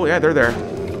 Oh yeah, they're there.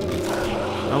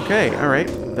 Okay, alright.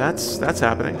 That's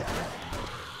happening.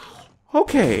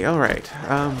 Okay, alright.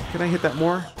 Can I hit that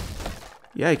more?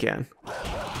 Yeah, I can.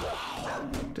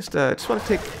 Just want to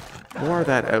take more of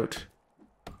that out.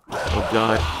 Oh,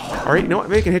 God. Alright, you know what?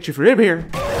 Maybe I can hit you from in here.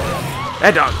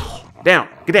 That dog. Down.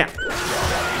 Get down.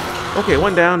 Okay,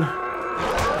 one down.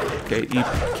 Okay, you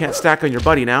can't stack on your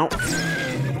buddy now.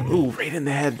 Ooh, right in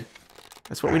the head.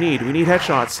 That's what we need. We need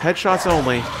headshots. Headshots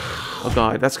only. Oh,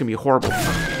 God. That's going to be horrible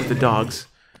with the dogs.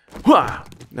 Wah!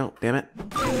 No, damn it.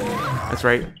 That's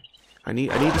right. I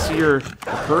need to see your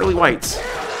pearly whites.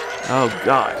 Oh,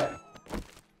 God.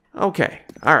 Okay.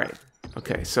 Alright.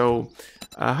 Okay, so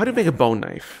how do you make a bone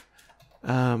knife?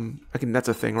 That's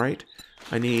a thing, right?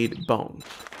 I need bone.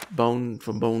 Bone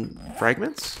from bone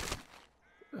fragments?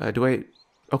 Okay,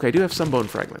 I do have some bone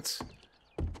fragments.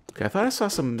 Okay, I thought I saw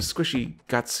some squishy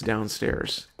guts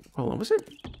downstairs. Hold on, was it?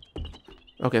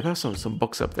 Okay, I thought I saw some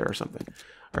books up there or something.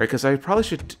 Alright, because I probably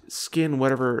should skin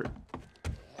whatever...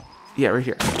 Yeah, right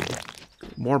here.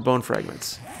 More bone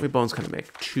fragments. How many bones can I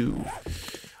make? 2.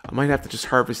 I might have to just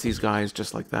harvest these guys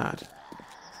just like that.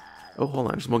 Oh, hold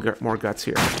on. There's more guts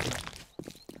here.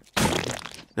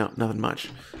 No, nothing much.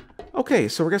 Okay,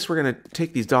 so I guess we're going to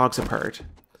take these dogs apart.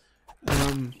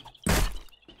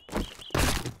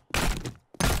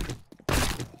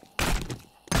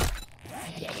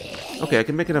 Okay, I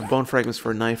can make enough bone fragments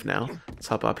for a knife now. Let's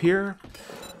hop up here.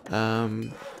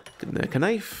 Knife.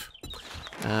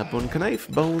 Bone knife.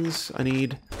 Bones. I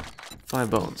need 5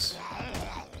 bones.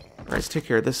 Alright, let's take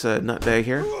care of this nut bag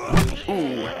here.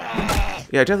 Ooh.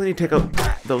 Yeah, I definitely need to take out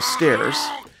those stairs,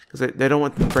 because they don't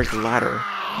want them to break the ladder.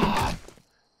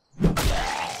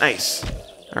 Nice.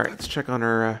 Alright, let's check on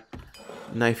our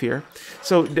knife here.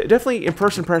 So, definitely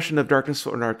first impression of Darkness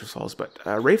Falls, but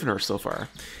Ravenhearst so far.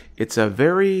 It's a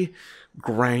very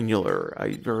granular,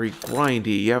 very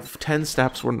grindy. You have 10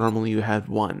 steps where normally you had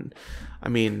 1. I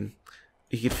mean,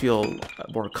 you could feel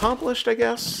more accomplished, I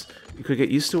guess. You could get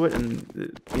used to it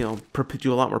and, you know,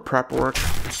 do a lot more prep work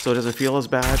so it doesn't feel as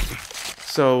bad.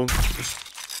 So,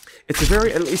 it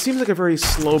seems like a very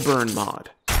slow burn mod.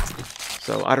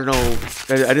 So, I don't know,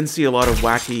 I didn't see a lot of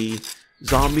wacky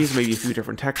zombies, maybe a few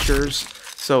different textures.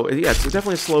 So, yeah, it's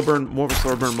definitely a slow burn, more of a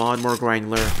slow burn mod, more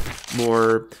granular,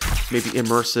 more maybe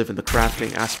immersive in the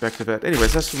crafting aspect of it.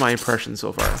 Anyways, that's my impression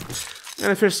so far.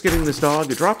 And I finished getting this dog,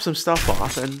 drop some stuff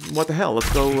off, and what the hell,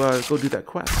 let's go do that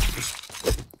quest.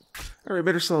 Alright,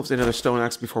 made ourselves another stone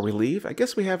axe before we leave. I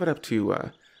guess we have it up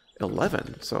to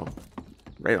 11, so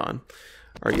right on.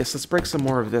 Alright, yes, let's break some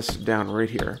more of this down right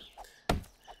here.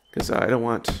 Because I don't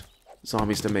want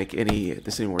zombies to make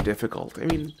this any more difficult. I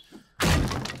mean,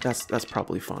 that's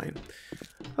probably fine.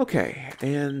 Okay,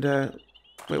 and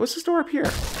wait, what's this door up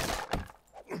here?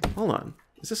 Hold on,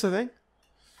 is this a thing?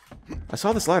 I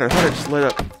saw this ladder. I thought it just lit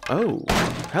up. Oh,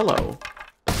 hello.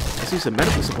 I see some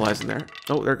medical supplies in there.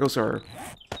 Oh, there goes our...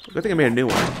 Good thing I made a new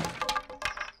one.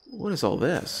 What is all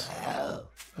this?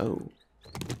 Oh.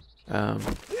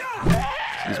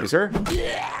 Excuse me, sir.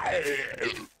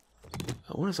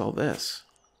 What is all this?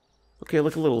 Okay,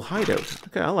 look, a little hideout.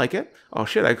 Okay, I like it. Oh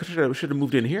shit, I should have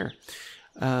moved in here.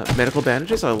 Medical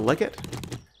bandages, I like it.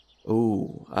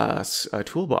 Oh, a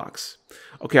toolbox.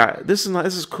 Okay, this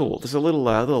is cool. There's a little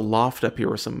loft up here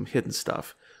with some hidden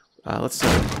stuff. Let's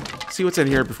see what's in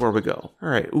here before we go. All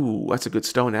right. Ooh, that's a good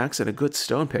stone axe and a good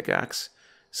stone pickaxe.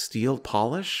 Steel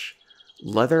polish,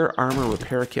 leather armor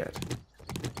repair kit.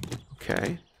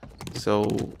 Okay, so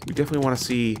we definitely want to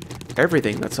see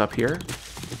everything that's up here.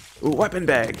 Ooh, weapon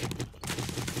bag.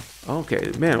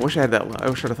 Okay, man, I wish I had that. I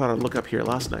wish I'd thought I'd look up here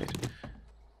last night.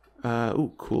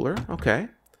 Ooh, cooler. Okay.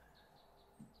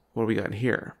 What do we got in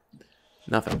here?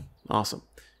 Nothing. Awesome.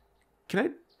 Can I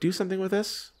do something with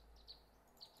this?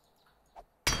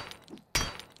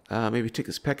 Maybe take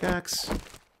this pickaxe.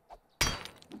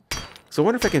 So I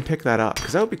wonder if I can pick that up,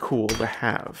 because that would be cool to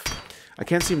have. I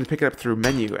can't seem to pick it up through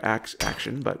menu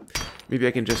action, but maybe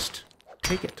I can just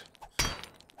take it.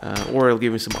 Or it'll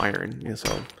give me some iron. Yeah,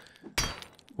 so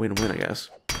win-win, I guess.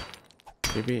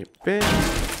 Maybe.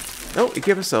 Oh, it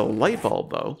gave us a light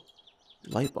bulb, though.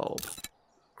 Light bulb.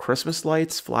 Christmas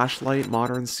lights, flashlight,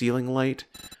 modern ceiling light,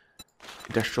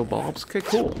 industrial bulbs. Okay,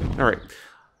 cool. All right.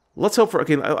 Let's hope for...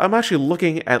 Okay, I'm actually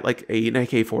looking at like an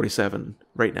AK-47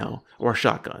 right now, or a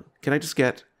shotgun. Can I just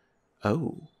get...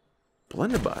 Oh,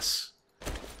 blunderbuss.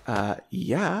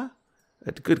 Yeah.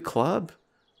 A good club.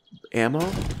 Ammo.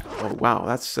 Oh, wow,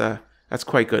 that's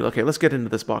quite good. Okay, let's get into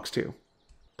this box too.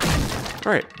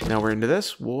 All right, now we're into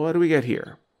this. What do we get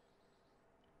here?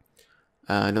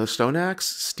 Another stone axe,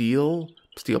 steel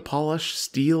polish,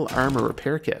 steel armor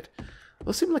repair kit.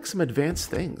 Those seem like some advanced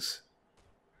things.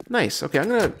 Nice. Okay, I'm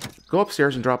gonna go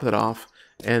upstairs and drop that off,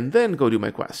 and then go do my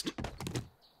quest.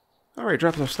 Alright,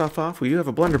 drop our stuff off. We do have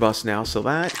a blunderbuss now, so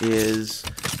that is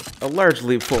a large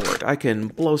leap forward. I can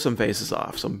blow some faces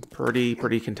off, so I'm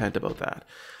pretty content about that.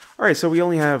 Alright, so we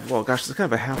only have, well, gosh, it's kind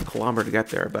of a half kilometer to get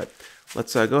there, but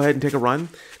let's go ahead and take a run.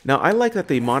 Now, I like that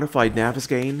they modified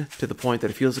Navigaine to the point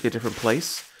that it feels like a different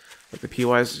place. Like the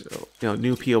POIs,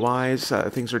 new POIs,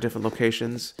 things are different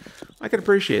locations. I can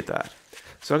appreciate that.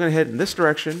 So I'm going to head in this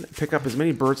direction, pick up as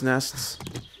many bird's nests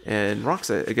and rocks,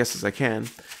 I guess, as I can,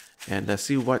 and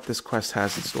see what this quest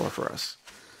has in store for us.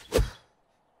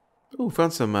 Ooh,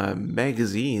 found some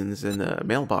magazines in the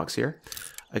mailbox here.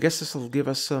 I guess this will give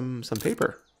us some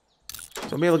paper.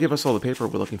 So maybe it'll give us all the paper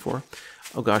we're looking for.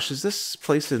 Oh gosh, is this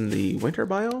place in the winter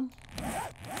biome?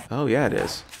 Oh yeah, it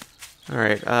is.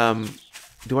 Alright,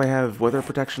 do I have weather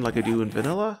protection like I do in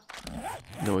vanilla?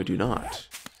 No, I do not.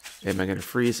 Am I going to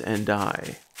freeze and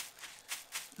die?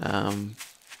 Because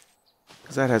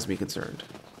that has me concerned.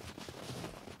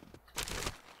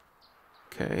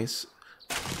 Okay.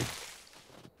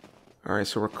 Alright,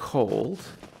 so we're cold.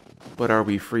 But are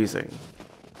we freezing?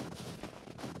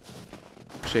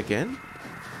 Chicken?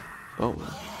 Oh.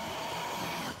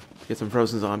 Get some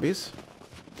frozen zombies.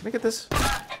 Can I get this?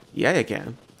 Yeah, I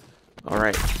can.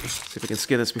 Alright. See if we can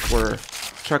skin this before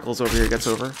Chuckles over here gets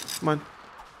over. Come on.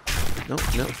 No.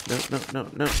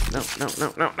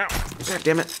 God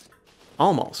damn it.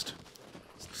 Almost.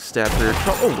 Stab through your...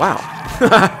 Oh, wow.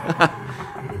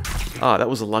 Ah, that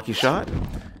was a lucky shot.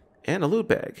 And a loot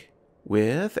bag.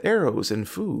 With arrows and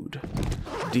food.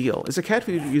 Deal. Is a cat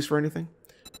food used for anything?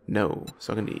 No.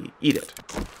 So I'm going to eat it.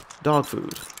 Dog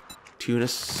food. Tuna...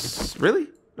 Really?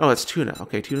 Oh, it's tuna.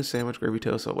 Okay, tuna sandwich, gravy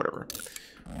toast, or whatever.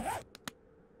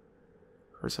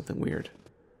 Heard something weird.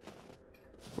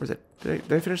 Where's it?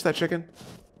 Did I finish that chicken?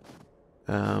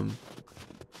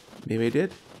 Maybe I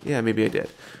did? Yeah, maybe I did.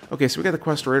 Okay, so we got the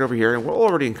quest right over here, and we're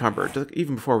already encumbered,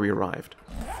 even before we arrived.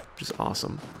 Which is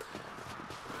awesome.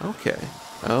 Okay.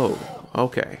 Oh,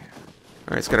 okay.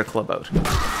 Alright, it's got a club out.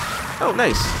 Oh,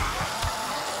 nice!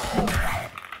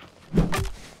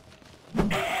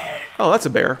 Oh, that's a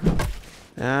bear.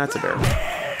 That's a bear.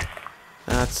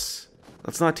 Let's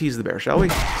not tease the bear, shall we?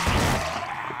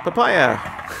 Papaya!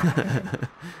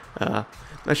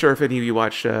 Not sure if any of you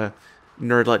watch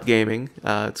Nerdlet Gaming.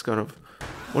 It's kind of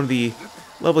one of the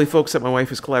lovely folks that my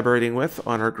wife is collaborating with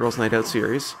on our Girls Night Out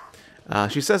series.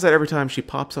 She says that every time she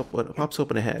pops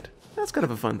open a head. That's kind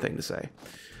of a fun thing to say.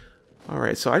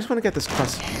 Alright, so I just want to get this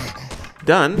quest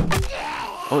done.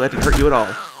 Oh, that didn't hurt you at all.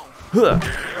 Huh.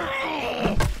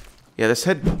 Yeah, this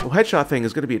headshot thing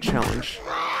is going to be a challenge.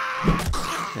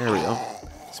 There we go.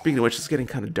 Speaking of which, it's getting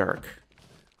kind of dark.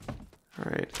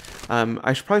 Alright.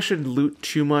 I probably shouldn't loot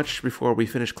too much before we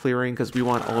finish clearing, because we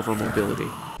want all of our mobility.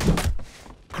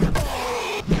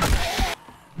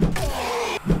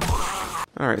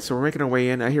 Alright, so we're making our way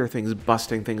in. I hear things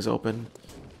busting things open.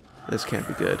 This can't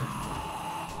be good.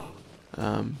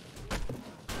 I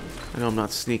know I'm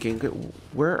not sneaking.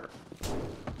 Where?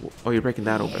 Oh, you're breaking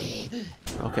that open.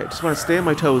 Okay, just want to stay on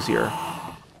my toes here.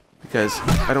 Because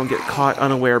I don't get caught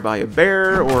unaware by a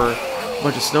bear or a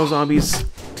bunch of snow zombies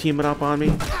teaming up on me.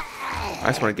 I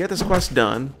just want to get this quest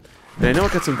done. And I know I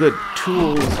got some good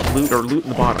tools, loot in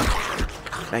the bottom.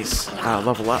 Nice.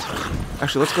 Level up.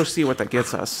 Actually, let's go see what that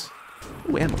gets us.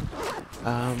 Ooh, ammo.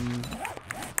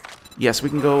 Yes, we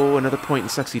can go another point in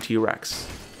Sexy T-Rex.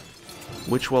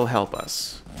 Which will help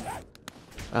us.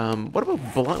 What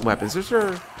about blunt weapons? Is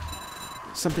there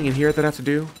something in here that I have to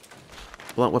do?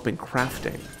 Blunt weapon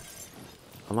crafting.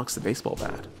 Unlocks the baseball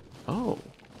bat. Oh.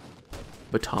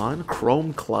 Baton?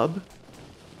 Chrome club?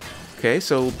 Okay,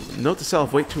 so note to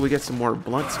self, wait till we get some more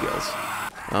blunt skills.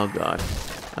 Oh god.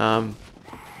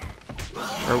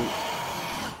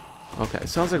 Okay,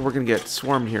 sounds like we're gonna get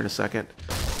swarmed here in a second.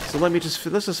 So let's just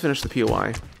finish the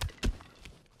POI.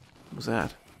 What was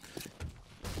that?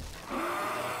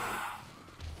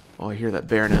 Oh, I hear that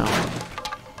bear now.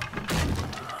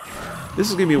 This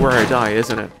is gonna be where I die,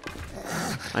 isn't it?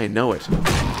 I know it.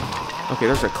 Okay,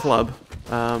 there's a club.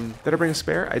 Did I bring a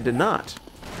spare? I did not.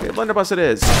 Okay, blunderbuss it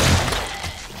is.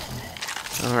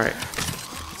 Alright.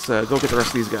 Let's go get the rest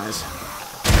of these guys.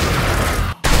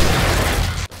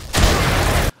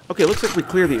 Okay, looks like we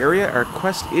cleared the area. Our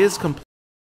quest is complete.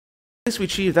 At least we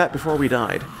achieved that before we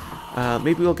died.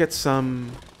 Maybe we'll get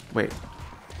some... Wait.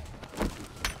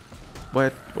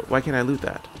 What? Why can't I loot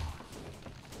that?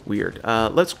 Weird.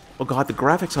 Let's... Oh god, the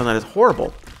graphics on that is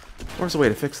horrible. Where's the way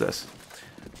to fix this?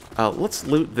 Let's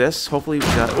loot this. Hopefully we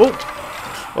got... Oh!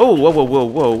 Oh,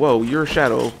 whoa. Your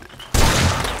shadow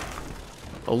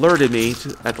alerted me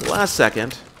at the last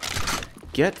second.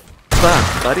 Get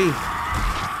fucked, buddy.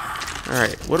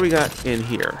 Alright, what do we got in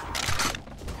here?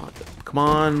 Come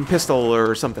on, pistol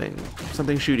or something.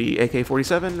 Something shooty.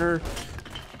 AK-47 or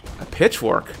a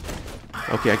pitchfork.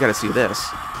 Okay, I gotta see this.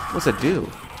 What's it do?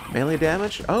 Melee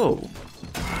damage? Oh.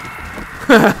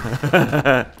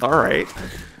 Alright.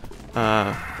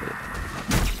 Let's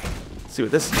see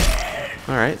what this is.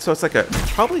 Alright, so it's like a...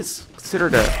 Probably it's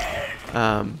considered a...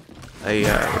 what do you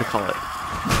call it?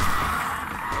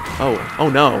 Oh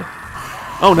no.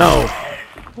 Oh no.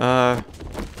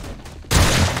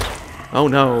 Oh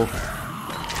no.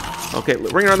 Okay,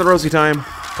 ring around the rosy time.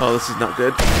 Oh, this is not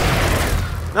good.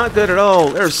 Not good at all.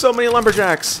 There's so many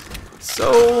lumberjacks.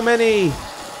 So many.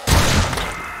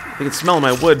 I can smell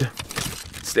my wood.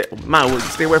 Stay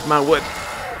away from my wood.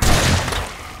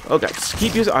 Oh god, just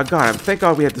keep using. Oh god, thank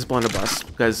God we had this blunderbuss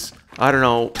because I don't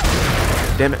know.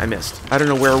 Damn it, I missed. I don't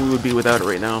know where we would be without it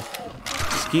right now.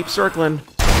 Just keep circling.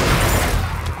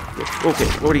 Okay,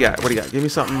 what do you got? What do you got? Give me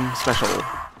something special.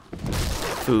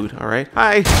 Food. All right.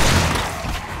 Hi.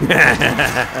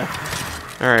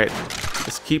 All right.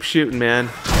 Just keep shooting, man.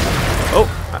 Oh,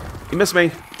 you missed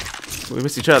me. We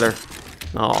missed each other.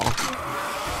 Aw.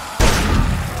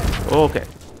 Okay.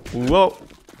 Whoa.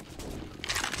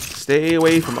 Stay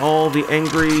away from all the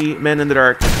angry men in the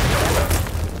dark.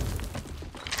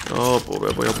 Oh boy,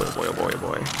 oh boy, oh boy, oh boy, oh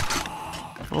boy.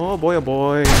 Oh boy, oh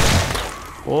boy.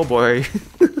 Oh boy.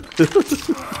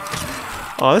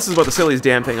 Oh, this is about the silliest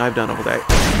damn thing I've done all day.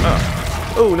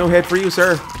 Oh, no head for you,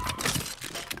 sir.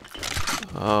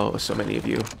 Oh, so many of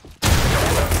you.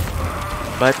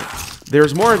 But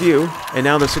there's more of you, and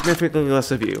now there's significantly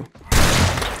less of you.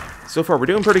 So far, we're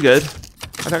doing pretty good.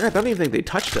 I don't even think they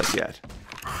touched us yet.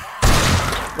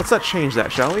 Let's not change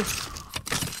that, shall we? I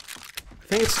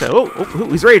think it's... Oh,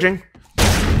 he's raging.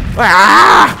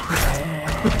 Ah!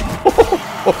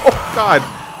 Oh, God.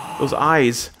 Those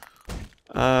eyes.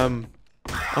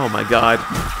 Oh, my God.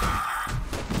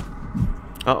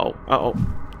 Uh-oh, uh-oh.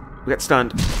 We got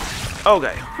stunned.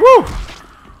 Okay. Woo!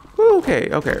 Woo, okay.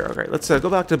 Let's go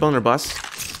back to the blunderbuss.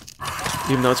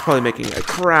 Even though it's probably making a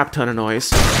crap ton of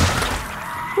noise.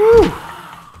 Woo!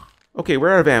 Okay, we're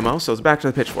out of ammo, so it's back to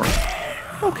the pitchfork.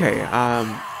 Okay,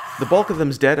 the bulk of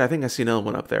them's dead. I think I see another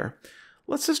one up there.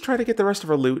 Let's just try to get the rest of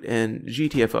our loot and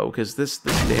GTFO, because this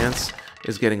dance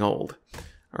is getting old.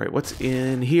 Alright, what's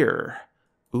in here?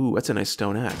 Ooh, that's a nice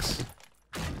stone axe.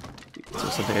 So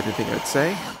something I didn't think I'd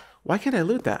say. Why can't I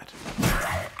loot that?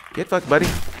 Get fucked, buddy.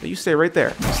 You stay right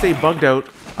there. You stay bugged out.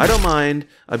 I don't mind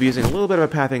abusing a little bit of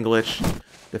a pathing glitch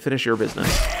to finish your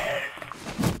business.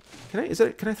 Can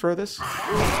I throw this?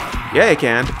 Yeah, I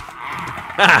can.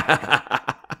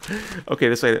 Okay,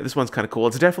 this one's kind of cool.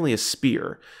 It's definitely a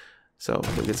spear. So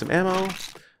we'll get some ammo,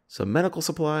 some medical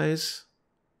supplies.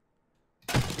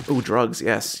 Ooh, drugs.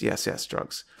 Yes,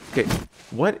 drugs. Okay,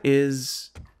 what is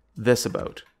this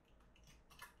about?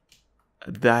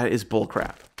 That is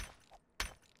bullcrap.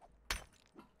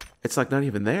 It's like not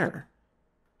even there.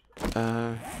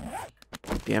 Damn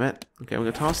it. Okay, I'm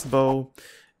gonna toss the bow,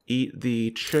 eat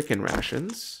the chicken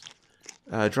rations,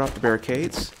 drop the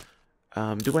barricades.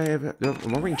 Do I have...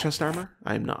 Am I wearing chest armor?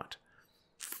 I am not.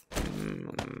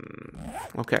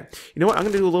 Okay. You know what? I'm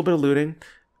gonna do a little bit of looting.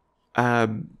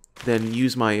 Then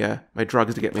use my my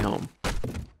drugs to get me home.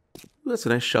 Ooh, that's a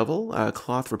nice shovel,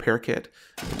 cloth repair kit,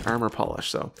 and armor polish.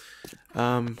 So,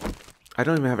 I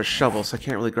don't even have a shovel, so I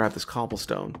can't really grab this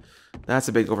cobblestone. That's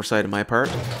a big oversight on my part.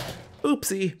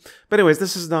 Oopsie. But anyways,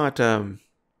 this is not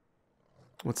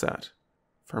what's that?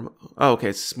 Oh, okay.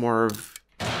 It's more of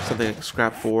something I can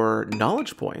scrap for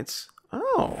knowledge points.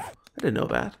 Oh, I didn't know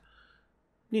that.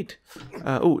 Neat.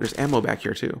 Oh, there's ammo back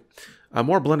here too.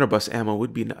 More blunderbuss ammo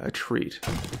would be a treat.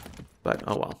 But,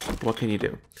 oh well. What can you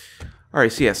do?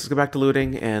 Alright, so yes, let's go back to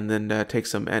looting and then take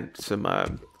some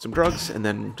drugs and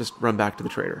then just run back to the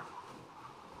trader.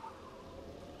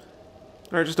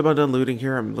 Alright, just about done looting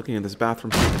here. I'm looking in this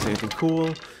bathroom, see if there's anything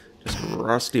cool. Just a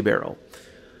rusty barrel.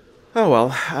 Oh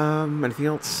well, anything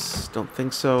else? Don't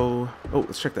think so. Oh,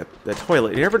 let's check that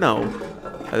toilet. You never know.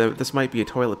 This might be a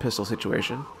toilet pistol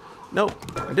situation. Nope.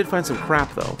 I did find some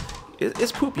crap, though.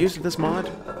 Is poop used in this mod?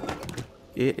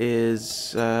 It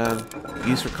is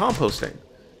used for composting.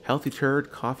 Healthy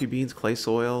turd, coffee beans, clay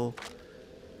soil,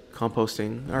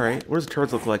 composting. Alright, what does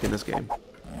turds look like in this game?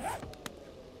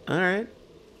 Alright.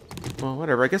 Well,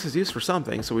 whatever. I guess it's used for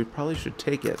something, so we probably should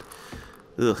take it.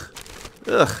 Ugh.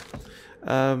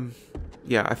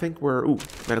 Yeah, I think we're... Ooh,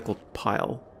 medical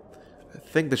pile. I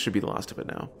think this should be the last of it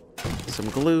now. Some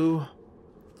glue.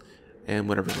 And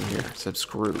whatever's in here. Some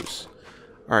screws.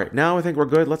 Alright, now I think we're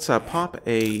good. Let's pop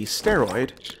a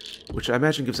steroid, which I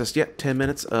imagine gives us, 10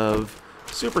 minutes of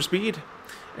super speed.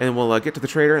 And we'll get to the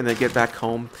trader and then get back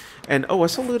home. And, oh, I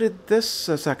saluted this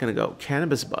a second ago.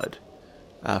 Cannabis bud.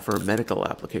 for medical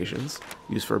applications.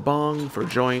 Used for bong, for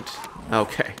joint.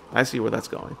 Okay, I see where that's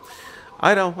going.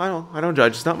 I don't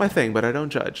judge. It's not my thing, but I don't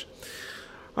judge.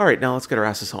 All right, now let's get our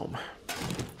asses home.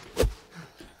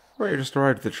 Right, I just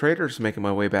arrived at the trader, just making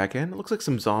my way back in. It looks like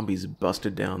some zombies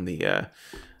busted down the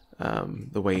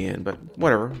way in, but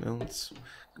whatever. You know, it's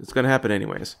gonna happen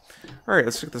anyways. All right,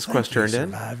 let's get this quest turned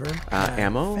in.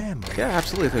 Ammo? Yeah,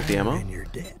 absolutely. Take the ammo.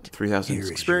 3,000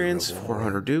 experience,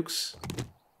 400 dukes.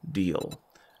 Deal.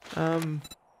 I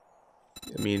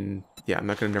mean, yeah, I'm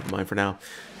not gonna never mind for now.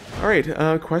 All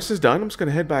right, quest is done. I'm just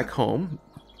gonna head back home.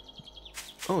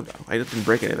 Oh no, I didn't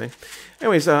break anything.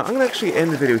 Anyways, I'm gonna actually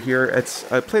end the video here.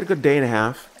 I played a good day and a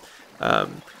half.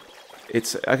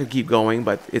 I could keep going,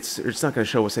 but it's not gonna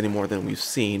show us any more than we've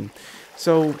seen.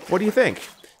 So, what do you think?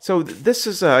 So this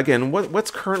is again what's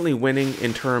currently winning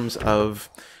in terms of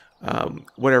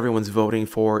what everyone's voting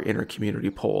for in our community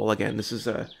poll. Again, this is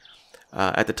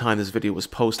at the time this video was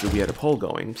posted, we had a poll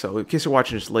going. So in case you're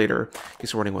watching this later, in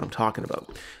case you're wondering what I'm talking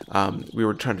about, we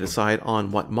were trying to decide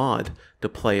on what mod to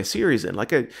play a series in.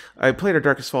 Like I played our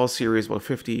Darkest Falls series about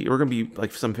 50. We're gonna be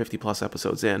like some 50+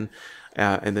 episodes in,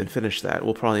 and then finish that.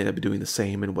 We'll probably end up doing the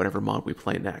same in whatever mod we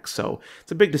play next. So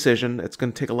it's a big decision. It's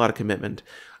gonna take a lot of commitment.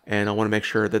 And I want to make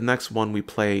sure the next one we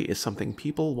play is something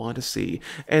people want to see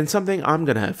and something I'm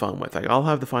going to have fun with. Like, I'll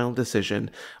have the final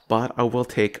decision, but I will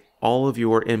take all of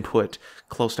your input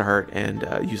close to heart and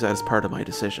use that as part of my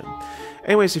decision.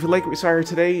 Anyways, if you like what you saw here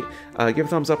today, give a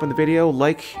thumbs up on the video,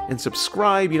 like and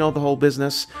subscribe, you know, the whole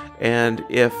business. And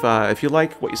if you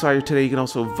like what you saw here today, you can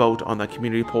also vote on the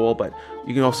community poll, but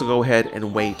you can also go ahead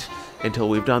and wait until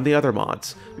we've done the other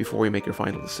mods before we make your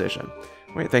final decision.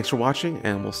 All right, thanks for watching,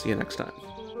 and we'll see you next time.